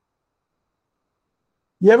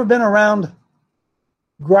 You ever been around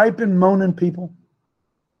griping, moaning people?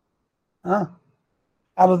 Huh?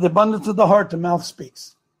 Out of the abundance of the heart, the mouth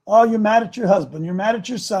speaks. Oh, you're mad at your husband. You're mad at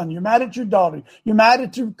your son. You're mad at your daughter. You're mad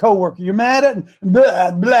at your coworker. You're mad at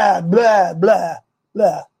blah, blah, blah, blah,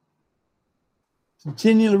 blah.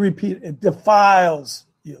 Continually repeat it. It defiles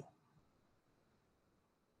you.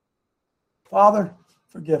 Father,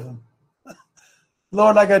 forgive him.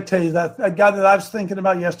 Lord, I got to tell you that God that I was thinking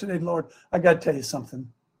about yesterday, Lord, I got to tell you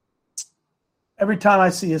something. Every time I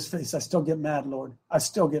see his face, I still get mad, Lord. I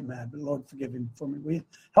still get mad, but Lord, forgive him for me. Will you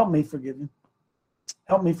help me forgive him?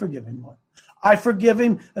 Help me forgive him, Lord. I forgive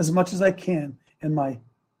him as much as I can in my,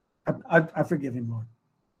 I forgive him, Lord.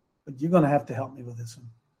 But you're going to have to help me with this one.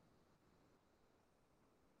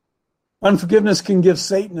 Unforgiveness can give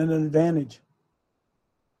Satan an advantage.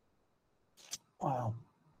 Wow.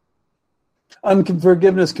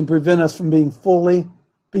 Unforgiveness can prevent us from being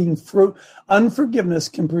Unforgiveness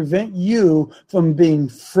can prevent you from being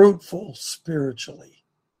fruitful spiritually.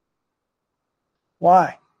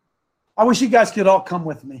 Why? I wish you guys could all come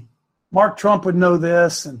with me. Mark Trump would know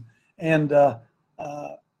this, and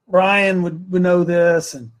Ryan would know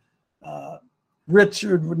this, and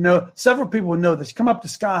Richard would know. Several people would know this. Come up to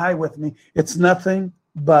Sky High with me. It's nothing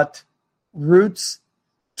but roots,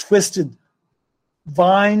 twisted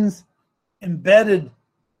vines, embedded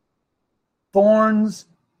thorns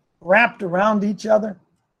wrapped around each other.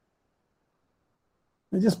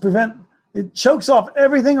 It chokes off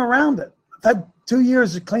everything around it. I've had 2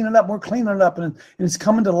 years to clean it up. We're cleaning it up, and it's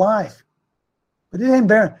coming to life. But it ain't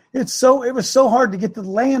bearing. It was so hard to get the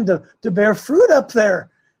land to bear fruit up there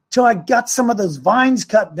till I got some of those vines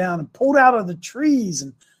cut down and pulled out of the trees.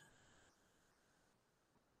 And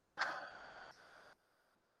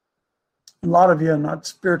a lot of you are not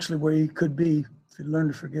spiritually where you could be if you learn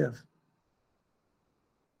to forgive.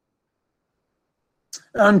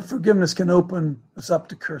 Unforgiveness can open us up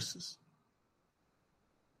to curses.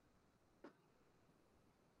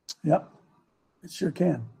 Yep, it sure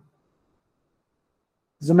can.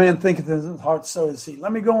 As a man thinketh in his heart, so is he.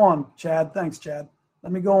 Let me go on, Chad. Thanks, Chad.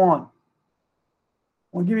 Let me go on.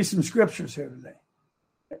 want to give you some scriptures here today.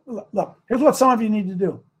 Look, here's what some of you need to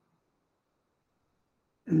do.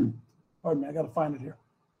 Pardon me, I got to find it here.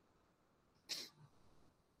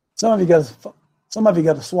 Some of you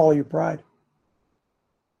got to swallow your pride.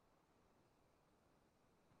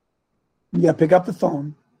 You got to pick up the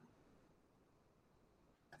phone,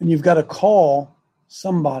 and you've got to call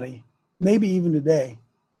somebody, maybe even today,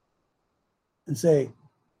 and say,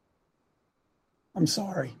 I'm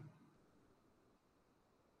sorry.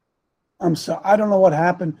 I'm sorry. I don't know what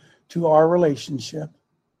happened to our relationship,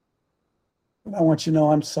 but I want you to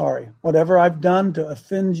know I'm sorry. Whatever I've done to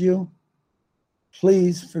offend you,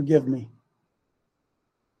 please forgive me.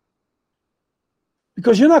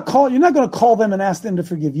 Because you're not going to call them and ask them to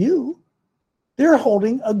forgive you. They're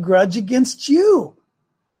holding a grudge against you.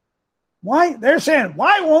 Why? They're saying,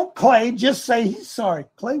 why won't Clay just say he's sorry?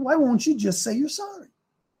 Clay, why won't you just say you're sorry?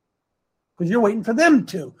 Because you're waiting for them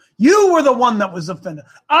to. You were the one that was offended.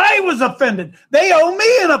 I was offended. They owe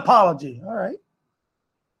me an apology. All right.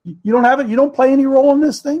 You don't have it. You don't play any role in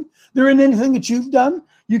this thing. There isn't anything that you've done.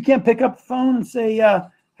 You can't pick up the phone and say,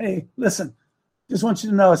 hey, listen, just want you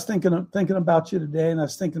to know I was thinking about you today, and I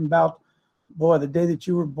was thinking about, boy, the day that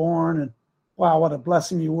you were born, and wow, what a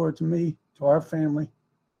blessing you were to me, to our family.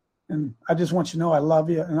 And I just want you to know I love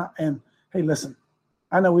you. And hey, listen,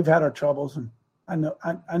 I know we've had our troubles, and I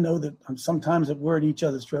know that sometimes that we're at each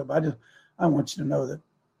other's throat, but I want you to know that,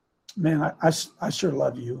 man, I sure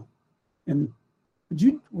love you. And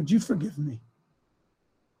would you forgive me?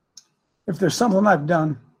 If there's something I've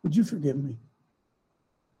done, would you forgive me?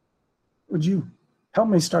 Would you help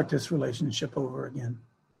me start this relationship over again?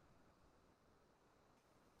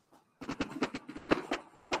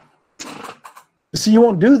 See, you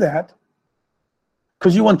won't do that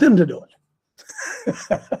because you want them to do it.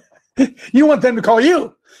 You want them to call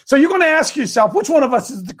you. So you're going to ask yourself, which one of us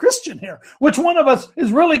is the Christian here? Which one of us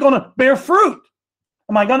is really going to bear fruit?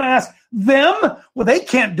 Am I going to ask them? Well, they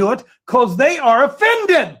can't do it because they are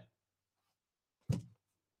offended.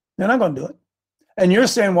 They're not going to do it. And you're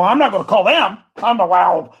saying, well, I'm not going to call them.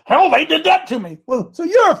 Wow, hell, they did that to me. Well, so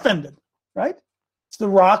you're offended, right? It's the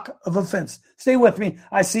rock of offense. Stay with me.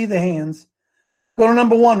 I see the hands. Go to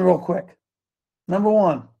number 1 real quick. Number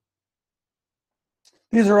 1.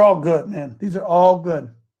 These are all good, man. These are all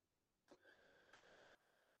good.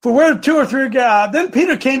 For where 2 or 3 are gathered, then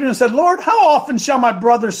Peter came to him and said, Lord, how often shall my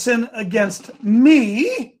brother sin against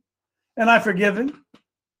me and I forgive him?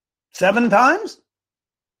 7 times?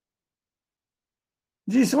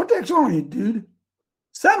 Jesus said, what the heck's wrong with you, dude?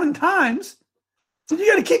 7 times? So you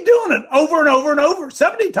got to keep doing it over and over and over.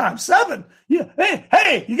 70 times, 7. Yeah.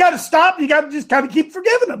 Hey, you got to stop. You got to just kind of keep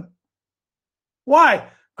forgiving them. Why?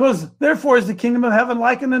 Because therefore is the kingdom of heaven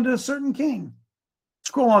likened unto a certain king.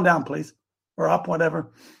 Scroll on down, please, or up,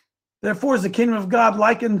 whatever. Therefore is the kingdom of God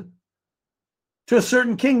likened to a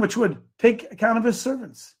certain king, which would take account of his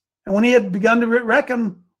servants. And when he had begun to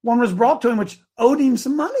reckon, one was brought to him which owed him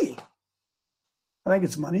some money. I think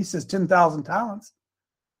it's money. He says 10,000 talents.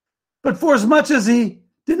 But for as much as he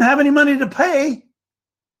didn't have any money to pay,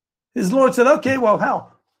 his Lord said, okay, well,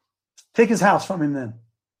 how? Take his house from him then.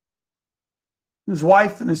 His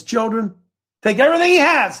wife and his children. Take everything he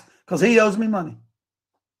has because he owes me money.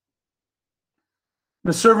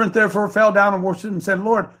 The servant therefore fell down and worshipped and said,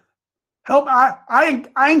 Lord, help, I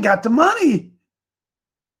ain't got the money.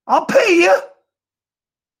 I'll pay you.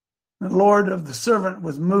 The Lord of the servant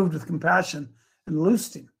was moved with compassion and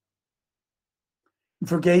loosed him and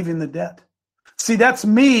forgave him the debt. See, that's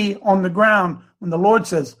me on the ground when the Lord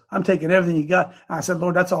says, I'm taking everything you got. And I said,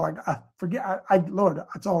 Lord, that's all I got. Lord,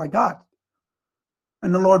 that's all I got.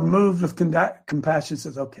 And the Lord moved with compassion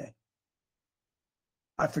says, okay,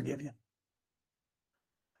 I forgive you.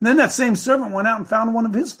 And then that same servant went out and found one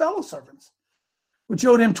of his fellow servants, which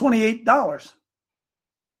owed him $28.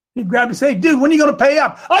 He'd grab and say, dude, when are you going to pay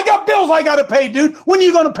up? I got bills I got to pay, dude. When are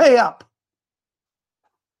you going to pay up?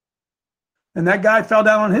 And that guy fell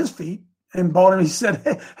down on his feet and bought him. He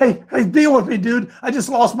said, hey, deal with me, dude. I just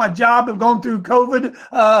lost my job. I'm going through COVID.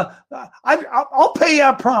 I'll pay you,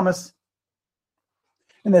 I promise.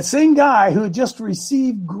 And that same guy who had just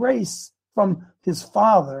received grace from his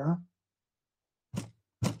father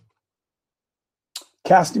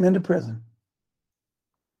cast him into prison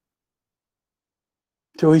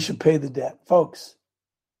till he should pay the debt. Folks,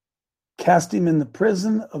 cast him in the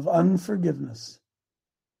prison of unforgiveness.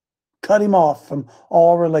 Cut him off from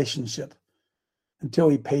all relationship until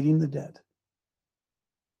he paid him the debt.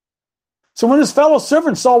 So when his fellow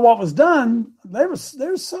servants saw what was done, they were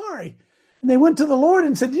sorry. And they went to the Lord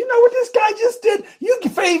and said, you know what this guy just did? You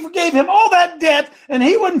forgave him all that debt, and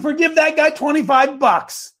he wouldn't forgive that guy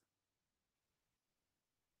 $25.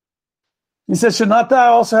 He says, should not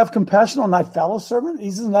thou also have compassion on thy fellow servant? He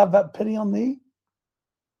does not have pity on thee.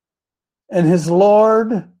 And his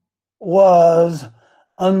Lord was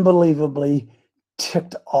unbelievably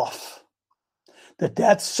ticked off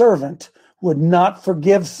that servant would not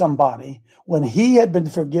forgive somebody when he had been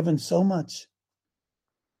forgiven so much.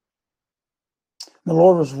 The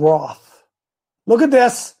Lord was wroth. Look at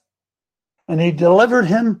this. And he delivered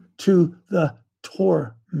him to the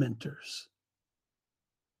tormentors.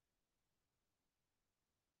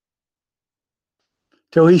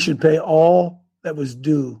 Till he should pay all that was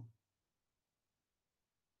due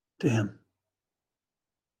to him.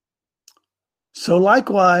 So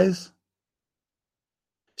likewise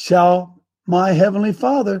shall my heavenly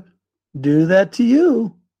Father do that to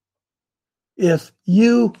you if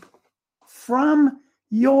you from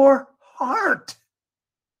your heart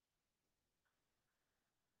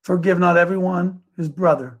forgive not everyone his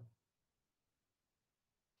brother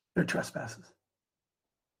their trespasses.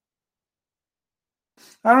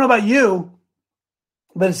 I don't know about you,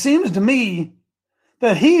 but it seems to me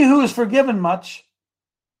that he who is forgiven much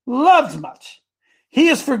loves much. He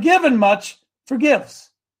is forgiven much,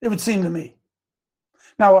 forgives, it would seem to me.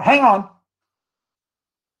 Now, hang on.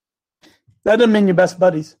 That doesn't mean you're best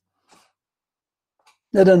buddies.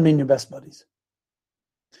 That doesn't mean you're best buddies.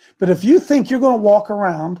 But if you think you're going to walk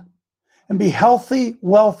around and be healthy,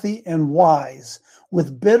 wealthy, and wise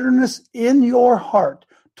with bitterness in your heart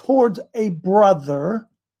towards a brother,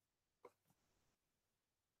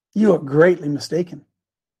 you are greatly mistaken.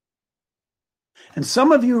 And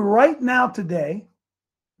some of you right now today,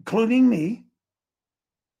 including me,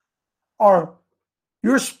 are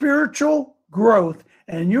your spiritual growth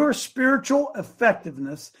and your spiritual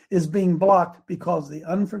effectiveness is being blocked because of the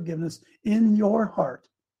unforgiveness in your heart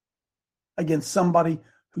against somebody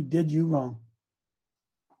who did you wrong.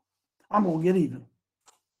 I'm going to get even.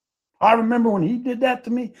 I remember when he did that to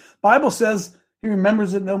me. Bible says he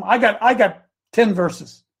remembers it. I got 10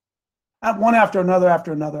 verses. One after another,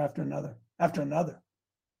 after another, after another, after another.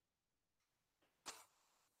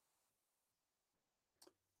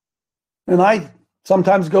 And I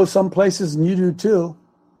sometimes go some places, and you do too.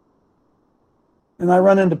 And I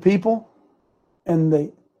run into people,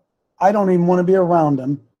 and I don't even want to be around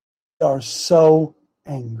them. They are so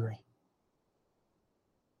angry.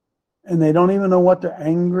 And they don't even know what they're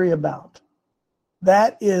angry about.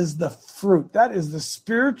 That is the fruit. That is the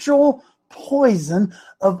spiritual poison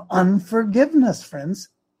of unforgiveness, friends.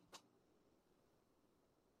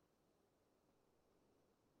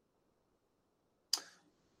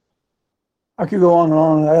 I could go on and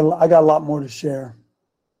on. I got a lot more to share.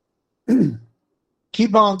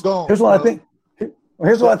 Keep on going. Here's what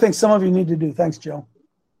I think some of you need to do. Thanks, Joe.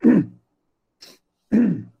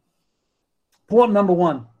 Pull up number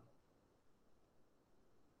one.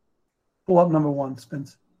 Pull up number one,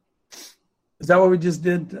 Spence. Is that what we just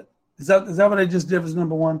did? Is that what I just did was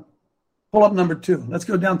number one? Pull up number two. Let's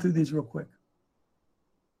go down through these real quick.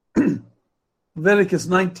 Leviticus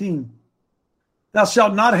 19. Thou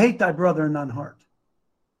shalt not hate thy brother in thine heart.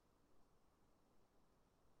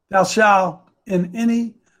 Thou shalt in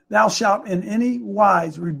any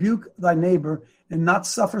wise rebuke thy neighbor and not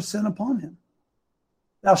suffer sin upon him.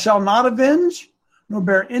 Thou shalt not avenge, nor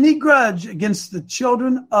bear any grudge against the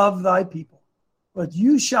children of thy people, but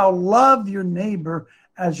you shall love your neighbor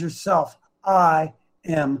as yourself. I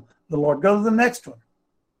am the Lord. Go to the next one.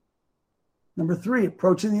 Number 3,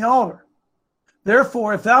 approaching the altar.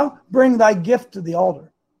 Therefore, if thou bring thy gift to the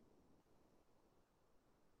altar,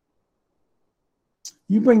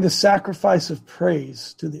 you bring the sacrifice of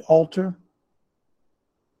praise to the altar.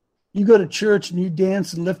 You go to church and you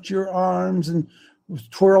dance and lift your arms and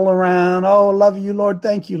twirl around. Oh, I love you, Lord.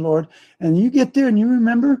 Thank you, Lord. And you get there and you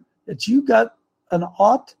remember that you got an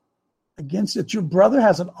ought against it. Your brother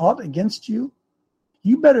has an ought against you.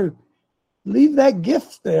 You better leave that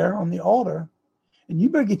gift there on the altar and you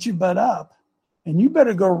better get your butt up and you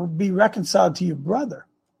better go be reconciled to your brother.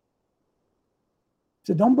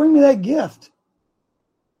 So don't bring me that gift.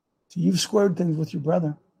 So you've squared things with your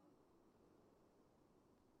brother.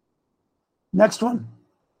 Next one.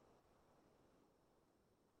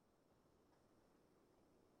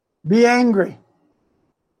 Be angry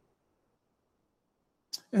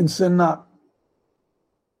and sin not.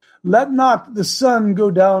 Let not the sun go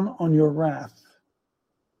down on your wrath.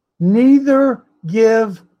 Neither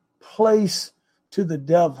give place to the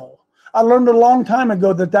devil. I learned a long time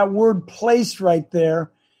ago that word place right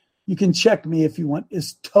there, you can check me if you want,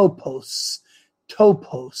 is topos.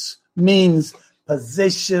 Topos means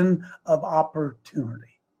position of opportunity.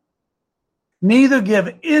 Neither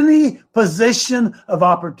give any position of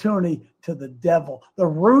opportunity to the devil. The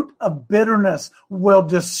root of bitterness will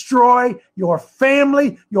destroy your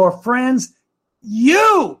family, your friends,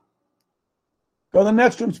 you. Go to the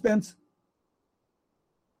next room, Spence.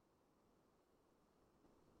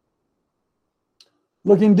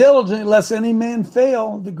 Looking diligently, lest any man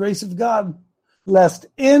fail, the grace of God, lest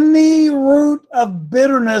any root of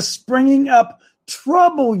bitterness springing up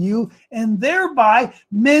trouble you, and thereby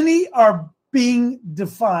many are being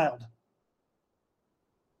defiled.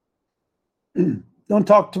 Don't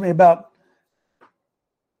talk to me about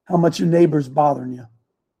how much your neighbor's bothering you.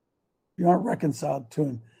 You aren't reconciled to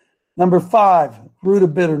him. Number 5, root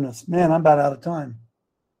of bitterness. Man, I'm about out of time.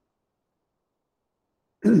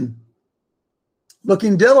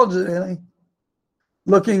 Looking diligently,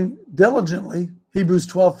 Hebrews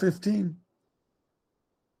 12:15.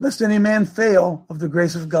 Lest any man fail of the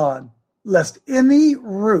grace of God, lest any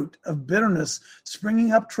root of bitterness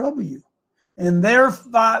springing up trouble you, and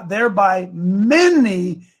thereby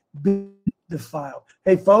many be defiled.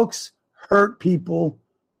 Hey, folks, hurt people.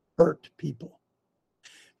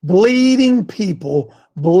 Bleeding people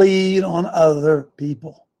bleed on other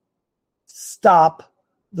people. Stop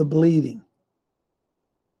the bleeding.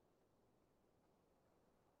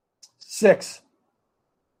 6.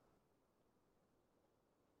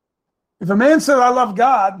 If a man says, I love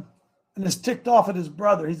God, and is ticked off at his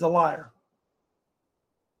brother, he's a liar.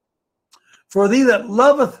 For thee that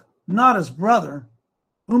loveth not his brother,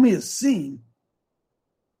 whom he has seen,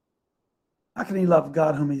 how can he love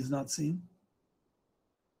God whom he has not seen?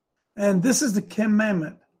 And this is the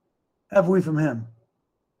commandment have we from him,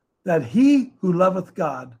 that he who loveth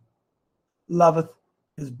God loveth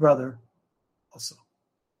his brother also.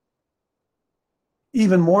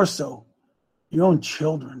 Even more so, your own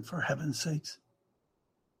children, for heaven's sakes.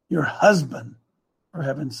 Your husband, for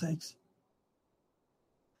heaven's sakes.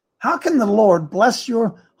 How can the Lord bless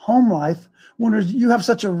your home life when you have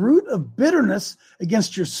such a root of bitterness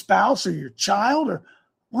against your spouse or your child? Or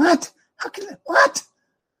what? How can it? What?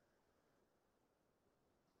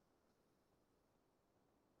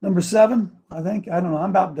 Number 7, I think. I don't know.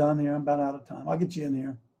 I'm about done here. I'm about out of time. I'll get you in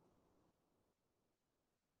here.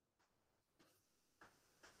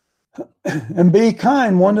 And be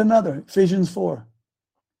kind one to another. Ephesians 4.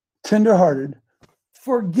 Tenderhearted,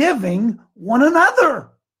 forgiving one another,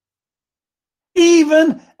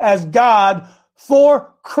 even as God,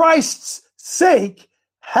 for Christ's sake,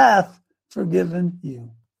 hath forgiven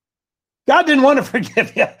you. God didn't want to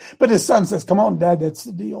forgive you, but his son says, come on, Dad, that's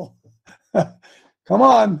the deal. Come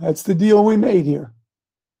on, that's the deal we made here.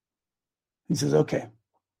 He says, okay,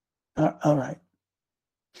 all right.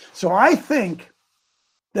 So I think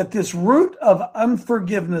that this root of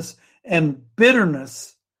unforgiveness and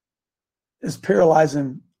bitterness is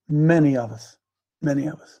paralyzing many of us.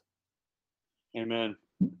 Amen.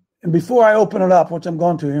 And before I open it up, which I'm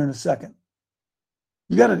going to here in a second,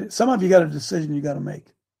 some of you got a decision you got to make.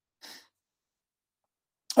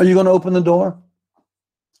 Are you going to open the door?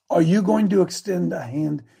 Are you going to extend a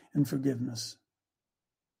hand in forgiveness?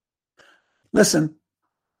 Listen,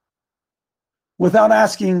 without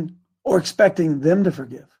asking or expecting them to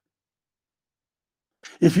forgive.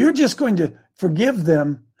 If you're just going to forgive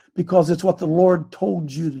them because it's what the Lord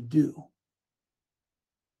told you to do.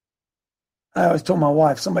 I always told my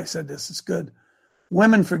wife, somebody said this, it's good.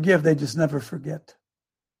 Women forgive, they just never forget.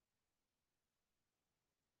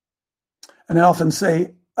 And I often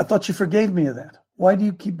say, I thought you forgave me of that. Why do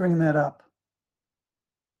you keep bringing that up?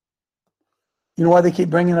 You know why they keep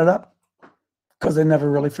bringing it up? Because they never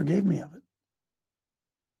really forgave me of it.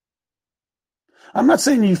 I'm not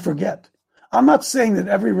saying you forget. I'm not saying that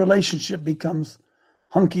every relationship becomes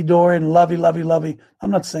hunky-dory and lovey.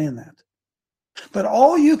 I'm not saying that. But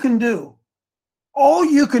all you can do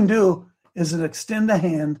is extend a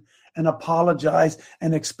hand and apologize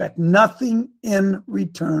and expect nothing in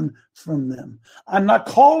return from them. I'm not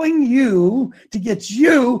calling you to get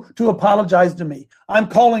you to apologize to me. I'm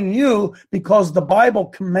calling you because the Bible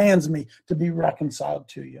commands me to be reconciled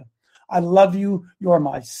to you. I love you. You're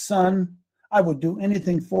my son. I would do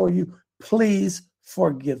anything for you. Please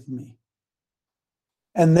forgive me.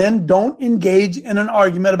 And then don't engage in an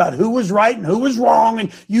argument about who was right and who was wrong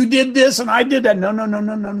and you did this and I did that. No.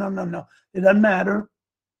 It doesn't matter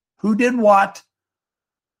who did what.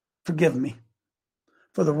 Forgive me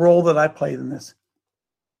for the role that I played in this.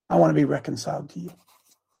 I want to be reconciled to you.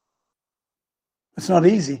 It's not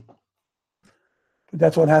easy, but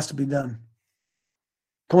that's what has to be done.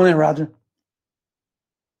 Come on in, Roger.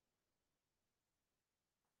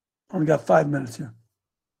 Only got 5 minutes here.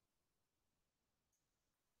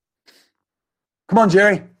 Come on,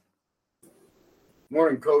 Jerry.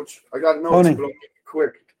 Morning, Coach. I got notes, but I'll make it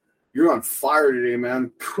quick. You're on fire today,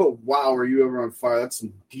 man. Oh, wow, are you ever on fire? That's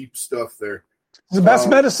some deep stuff there. It's the best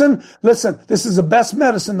medicine. Listen, this is the best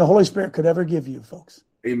medicine the Holy Spirit could ever give you, folks.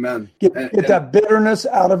 Amen. Get that bitterness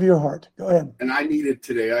out of your heart. Go ahead. And I need it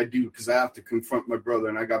today. I do, because I have to confront my brother,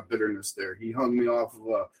 and I got bitterness there. He hung me off of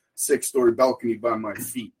a 6-story balcony by my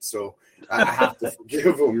feet, so I have to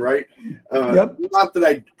forgive him, right? Not that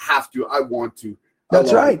I have to. I want to.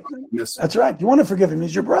 That's right. That's right. You want to forgive him.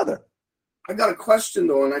 He's your brother. I got a question,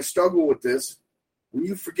 though, and I struggle with this. When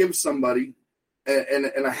you forgive somebody,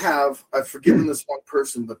 and I've forgiven this one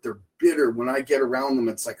person, but they're bitter. When I get around them,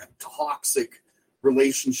 it's like a toxic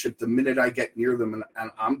relationship the minute I get near them,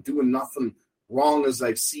 and I'm doing nothing wrong as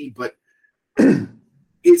I see. But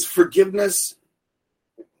is forgiving this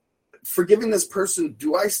person,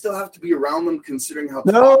 do I still have to be around them considering how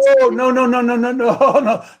No.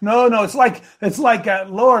 It's like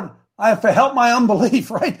Lord, I have to help my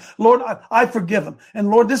unbelief, right? Lord, I forgive them. And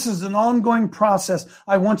Lord, this is an ongoing process.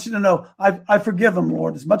 I want you to know I forgive them,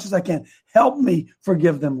 Lord, as much as I can. Help me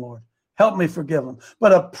forgive them, Lord. Help me forgive them.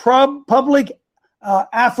 But a public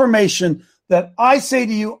affirmation that I say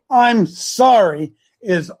to you, I'm sorry,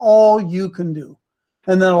 is all you can do.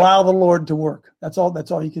 And then allow the Lord to work. That's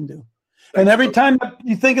all you can do. And every time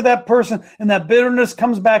you think of that person and that bitterness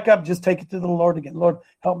comes back up, just take it to the Lord again. Lord,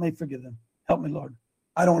 help me forgive them. Help me, Lord.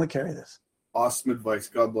 I don't want to carry this. Awesome advice.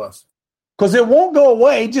 God bless. Because it won't go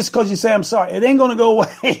away just because you say I'm sorry. It ain't going to go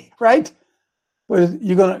away, right? But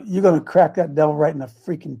you're gonna crack that devil right in the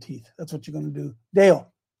freaking teeth. That's what you're going to do.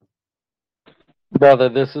 Dale. Brother,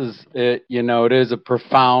 this is it. It is a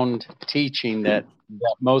profound teaching that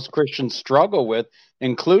most Christians struggle with,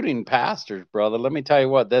 including pastors, brother. Let me tell you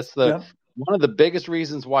what, that's one of the biggest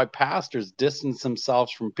reasons why pastors distance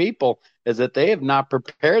themselves from people is that they have not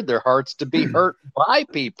prepared their hearts to be hurt by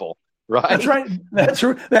people. Right. That's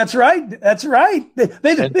right. That's right.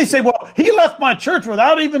 They say, well, he left my church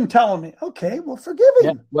without even telling me. Okay, well, forgive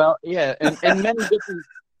him. And many different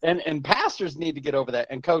and pastors need to get over that.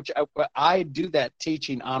 And Coach, I do that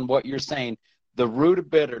teaching on what you're saying. The root of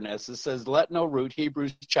bitterness. It says, let no root,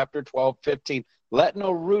 Hebrews chapter 12:15. Let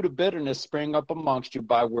no root of bitterness spring up amongst you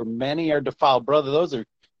by where many are defiled. Brother, those are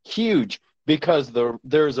huge because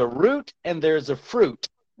there's a root and there's a fruit.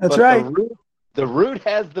 That's right. The root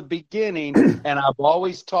has the beginning, and I've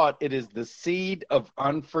always taught it is the seed of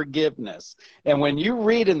unforgiveness. And when you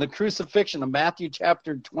read in the crucifixion of Matthew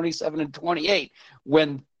chapter 27 and 28,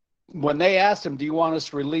 when they asked him, do you want us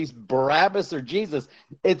to release Barabbas or Jesus?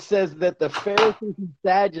 It says that the Pharisees and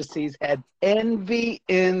Sadducees had envy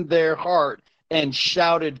in their heart and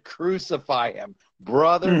shouted, crucify him.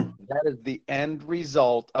 Brother, that is the end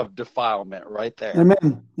result of defilement right there.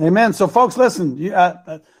 Amen. So, folks, listen,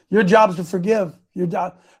 your job is to forgive.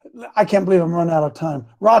 I can't believe I'm running out of time.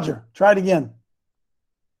 Roger, try it again.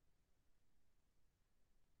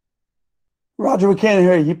 Roger, we can't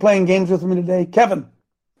hear you. You playing games with me today? Kevin.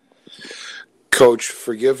 Coach,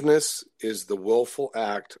 forgiveness is the willful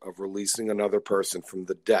act of releasing another person from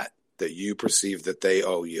the debt that you perceive that they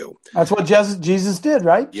owe you. That's what Jesus did,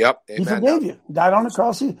 right? Yep. He forgave you. Died on the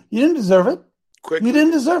cross. You didn't deserve it. You didn't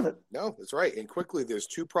deserve it. No, that's right. And quickly, there's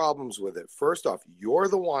two problems with it. First off, you're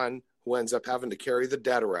the one who ends up having to carry the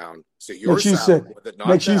debt around. So you're sick with it, not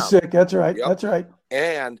Makes them. You sick. That's right. Yep. That's right.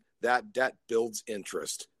 And that debt builds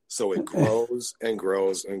interest. So it grows and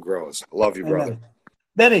grows and grows. Love you, brother.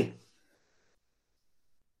 Betty.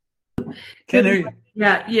 Can't hear you.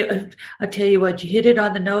 Yeah, I'll tell you what, you hit it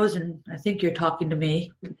on the nose, and I think you're talking to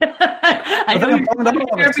me. I know you're talking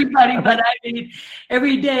to everybody, but I mean,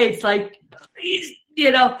 every day it's like, but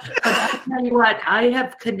I tell you what, I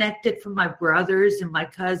have connected from my brothers and my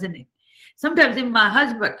cousin, sometimes even my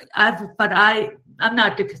husband, I'm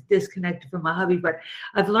not disconnected from my hubby, but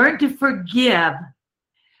I've learned to forgive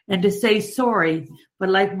and to say sorry. But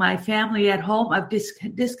like my family at home, I've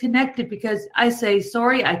disconnected because I say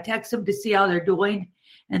sorry. I text them to see how they're doing,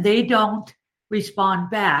 and they don't respond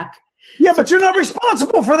back. Yeah, but you're not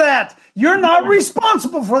responsible for that. You're not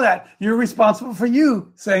responsible for that. You're responsible for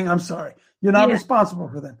you saying, I'm sorry. You're not responsible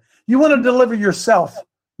for them. You want to deliver yourself,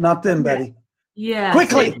 not them, Betty. Yeah.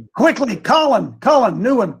 Quickly. Colin,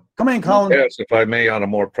 new one. Come in, Colin. Yes, if I may, on a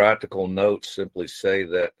more practical note, simply say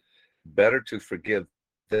that better to forgive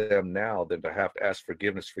them now than to have to ask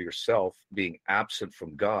forgiveness for yourself, being absent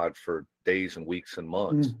from God for days and weeks and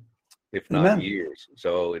months, if not years.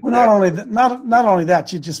 So not only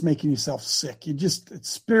that, you're just making yourself sick. It's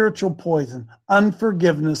spiritual poison.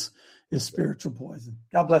 Unforgiveness is spiritual poison.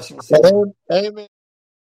 God bless you. Amen.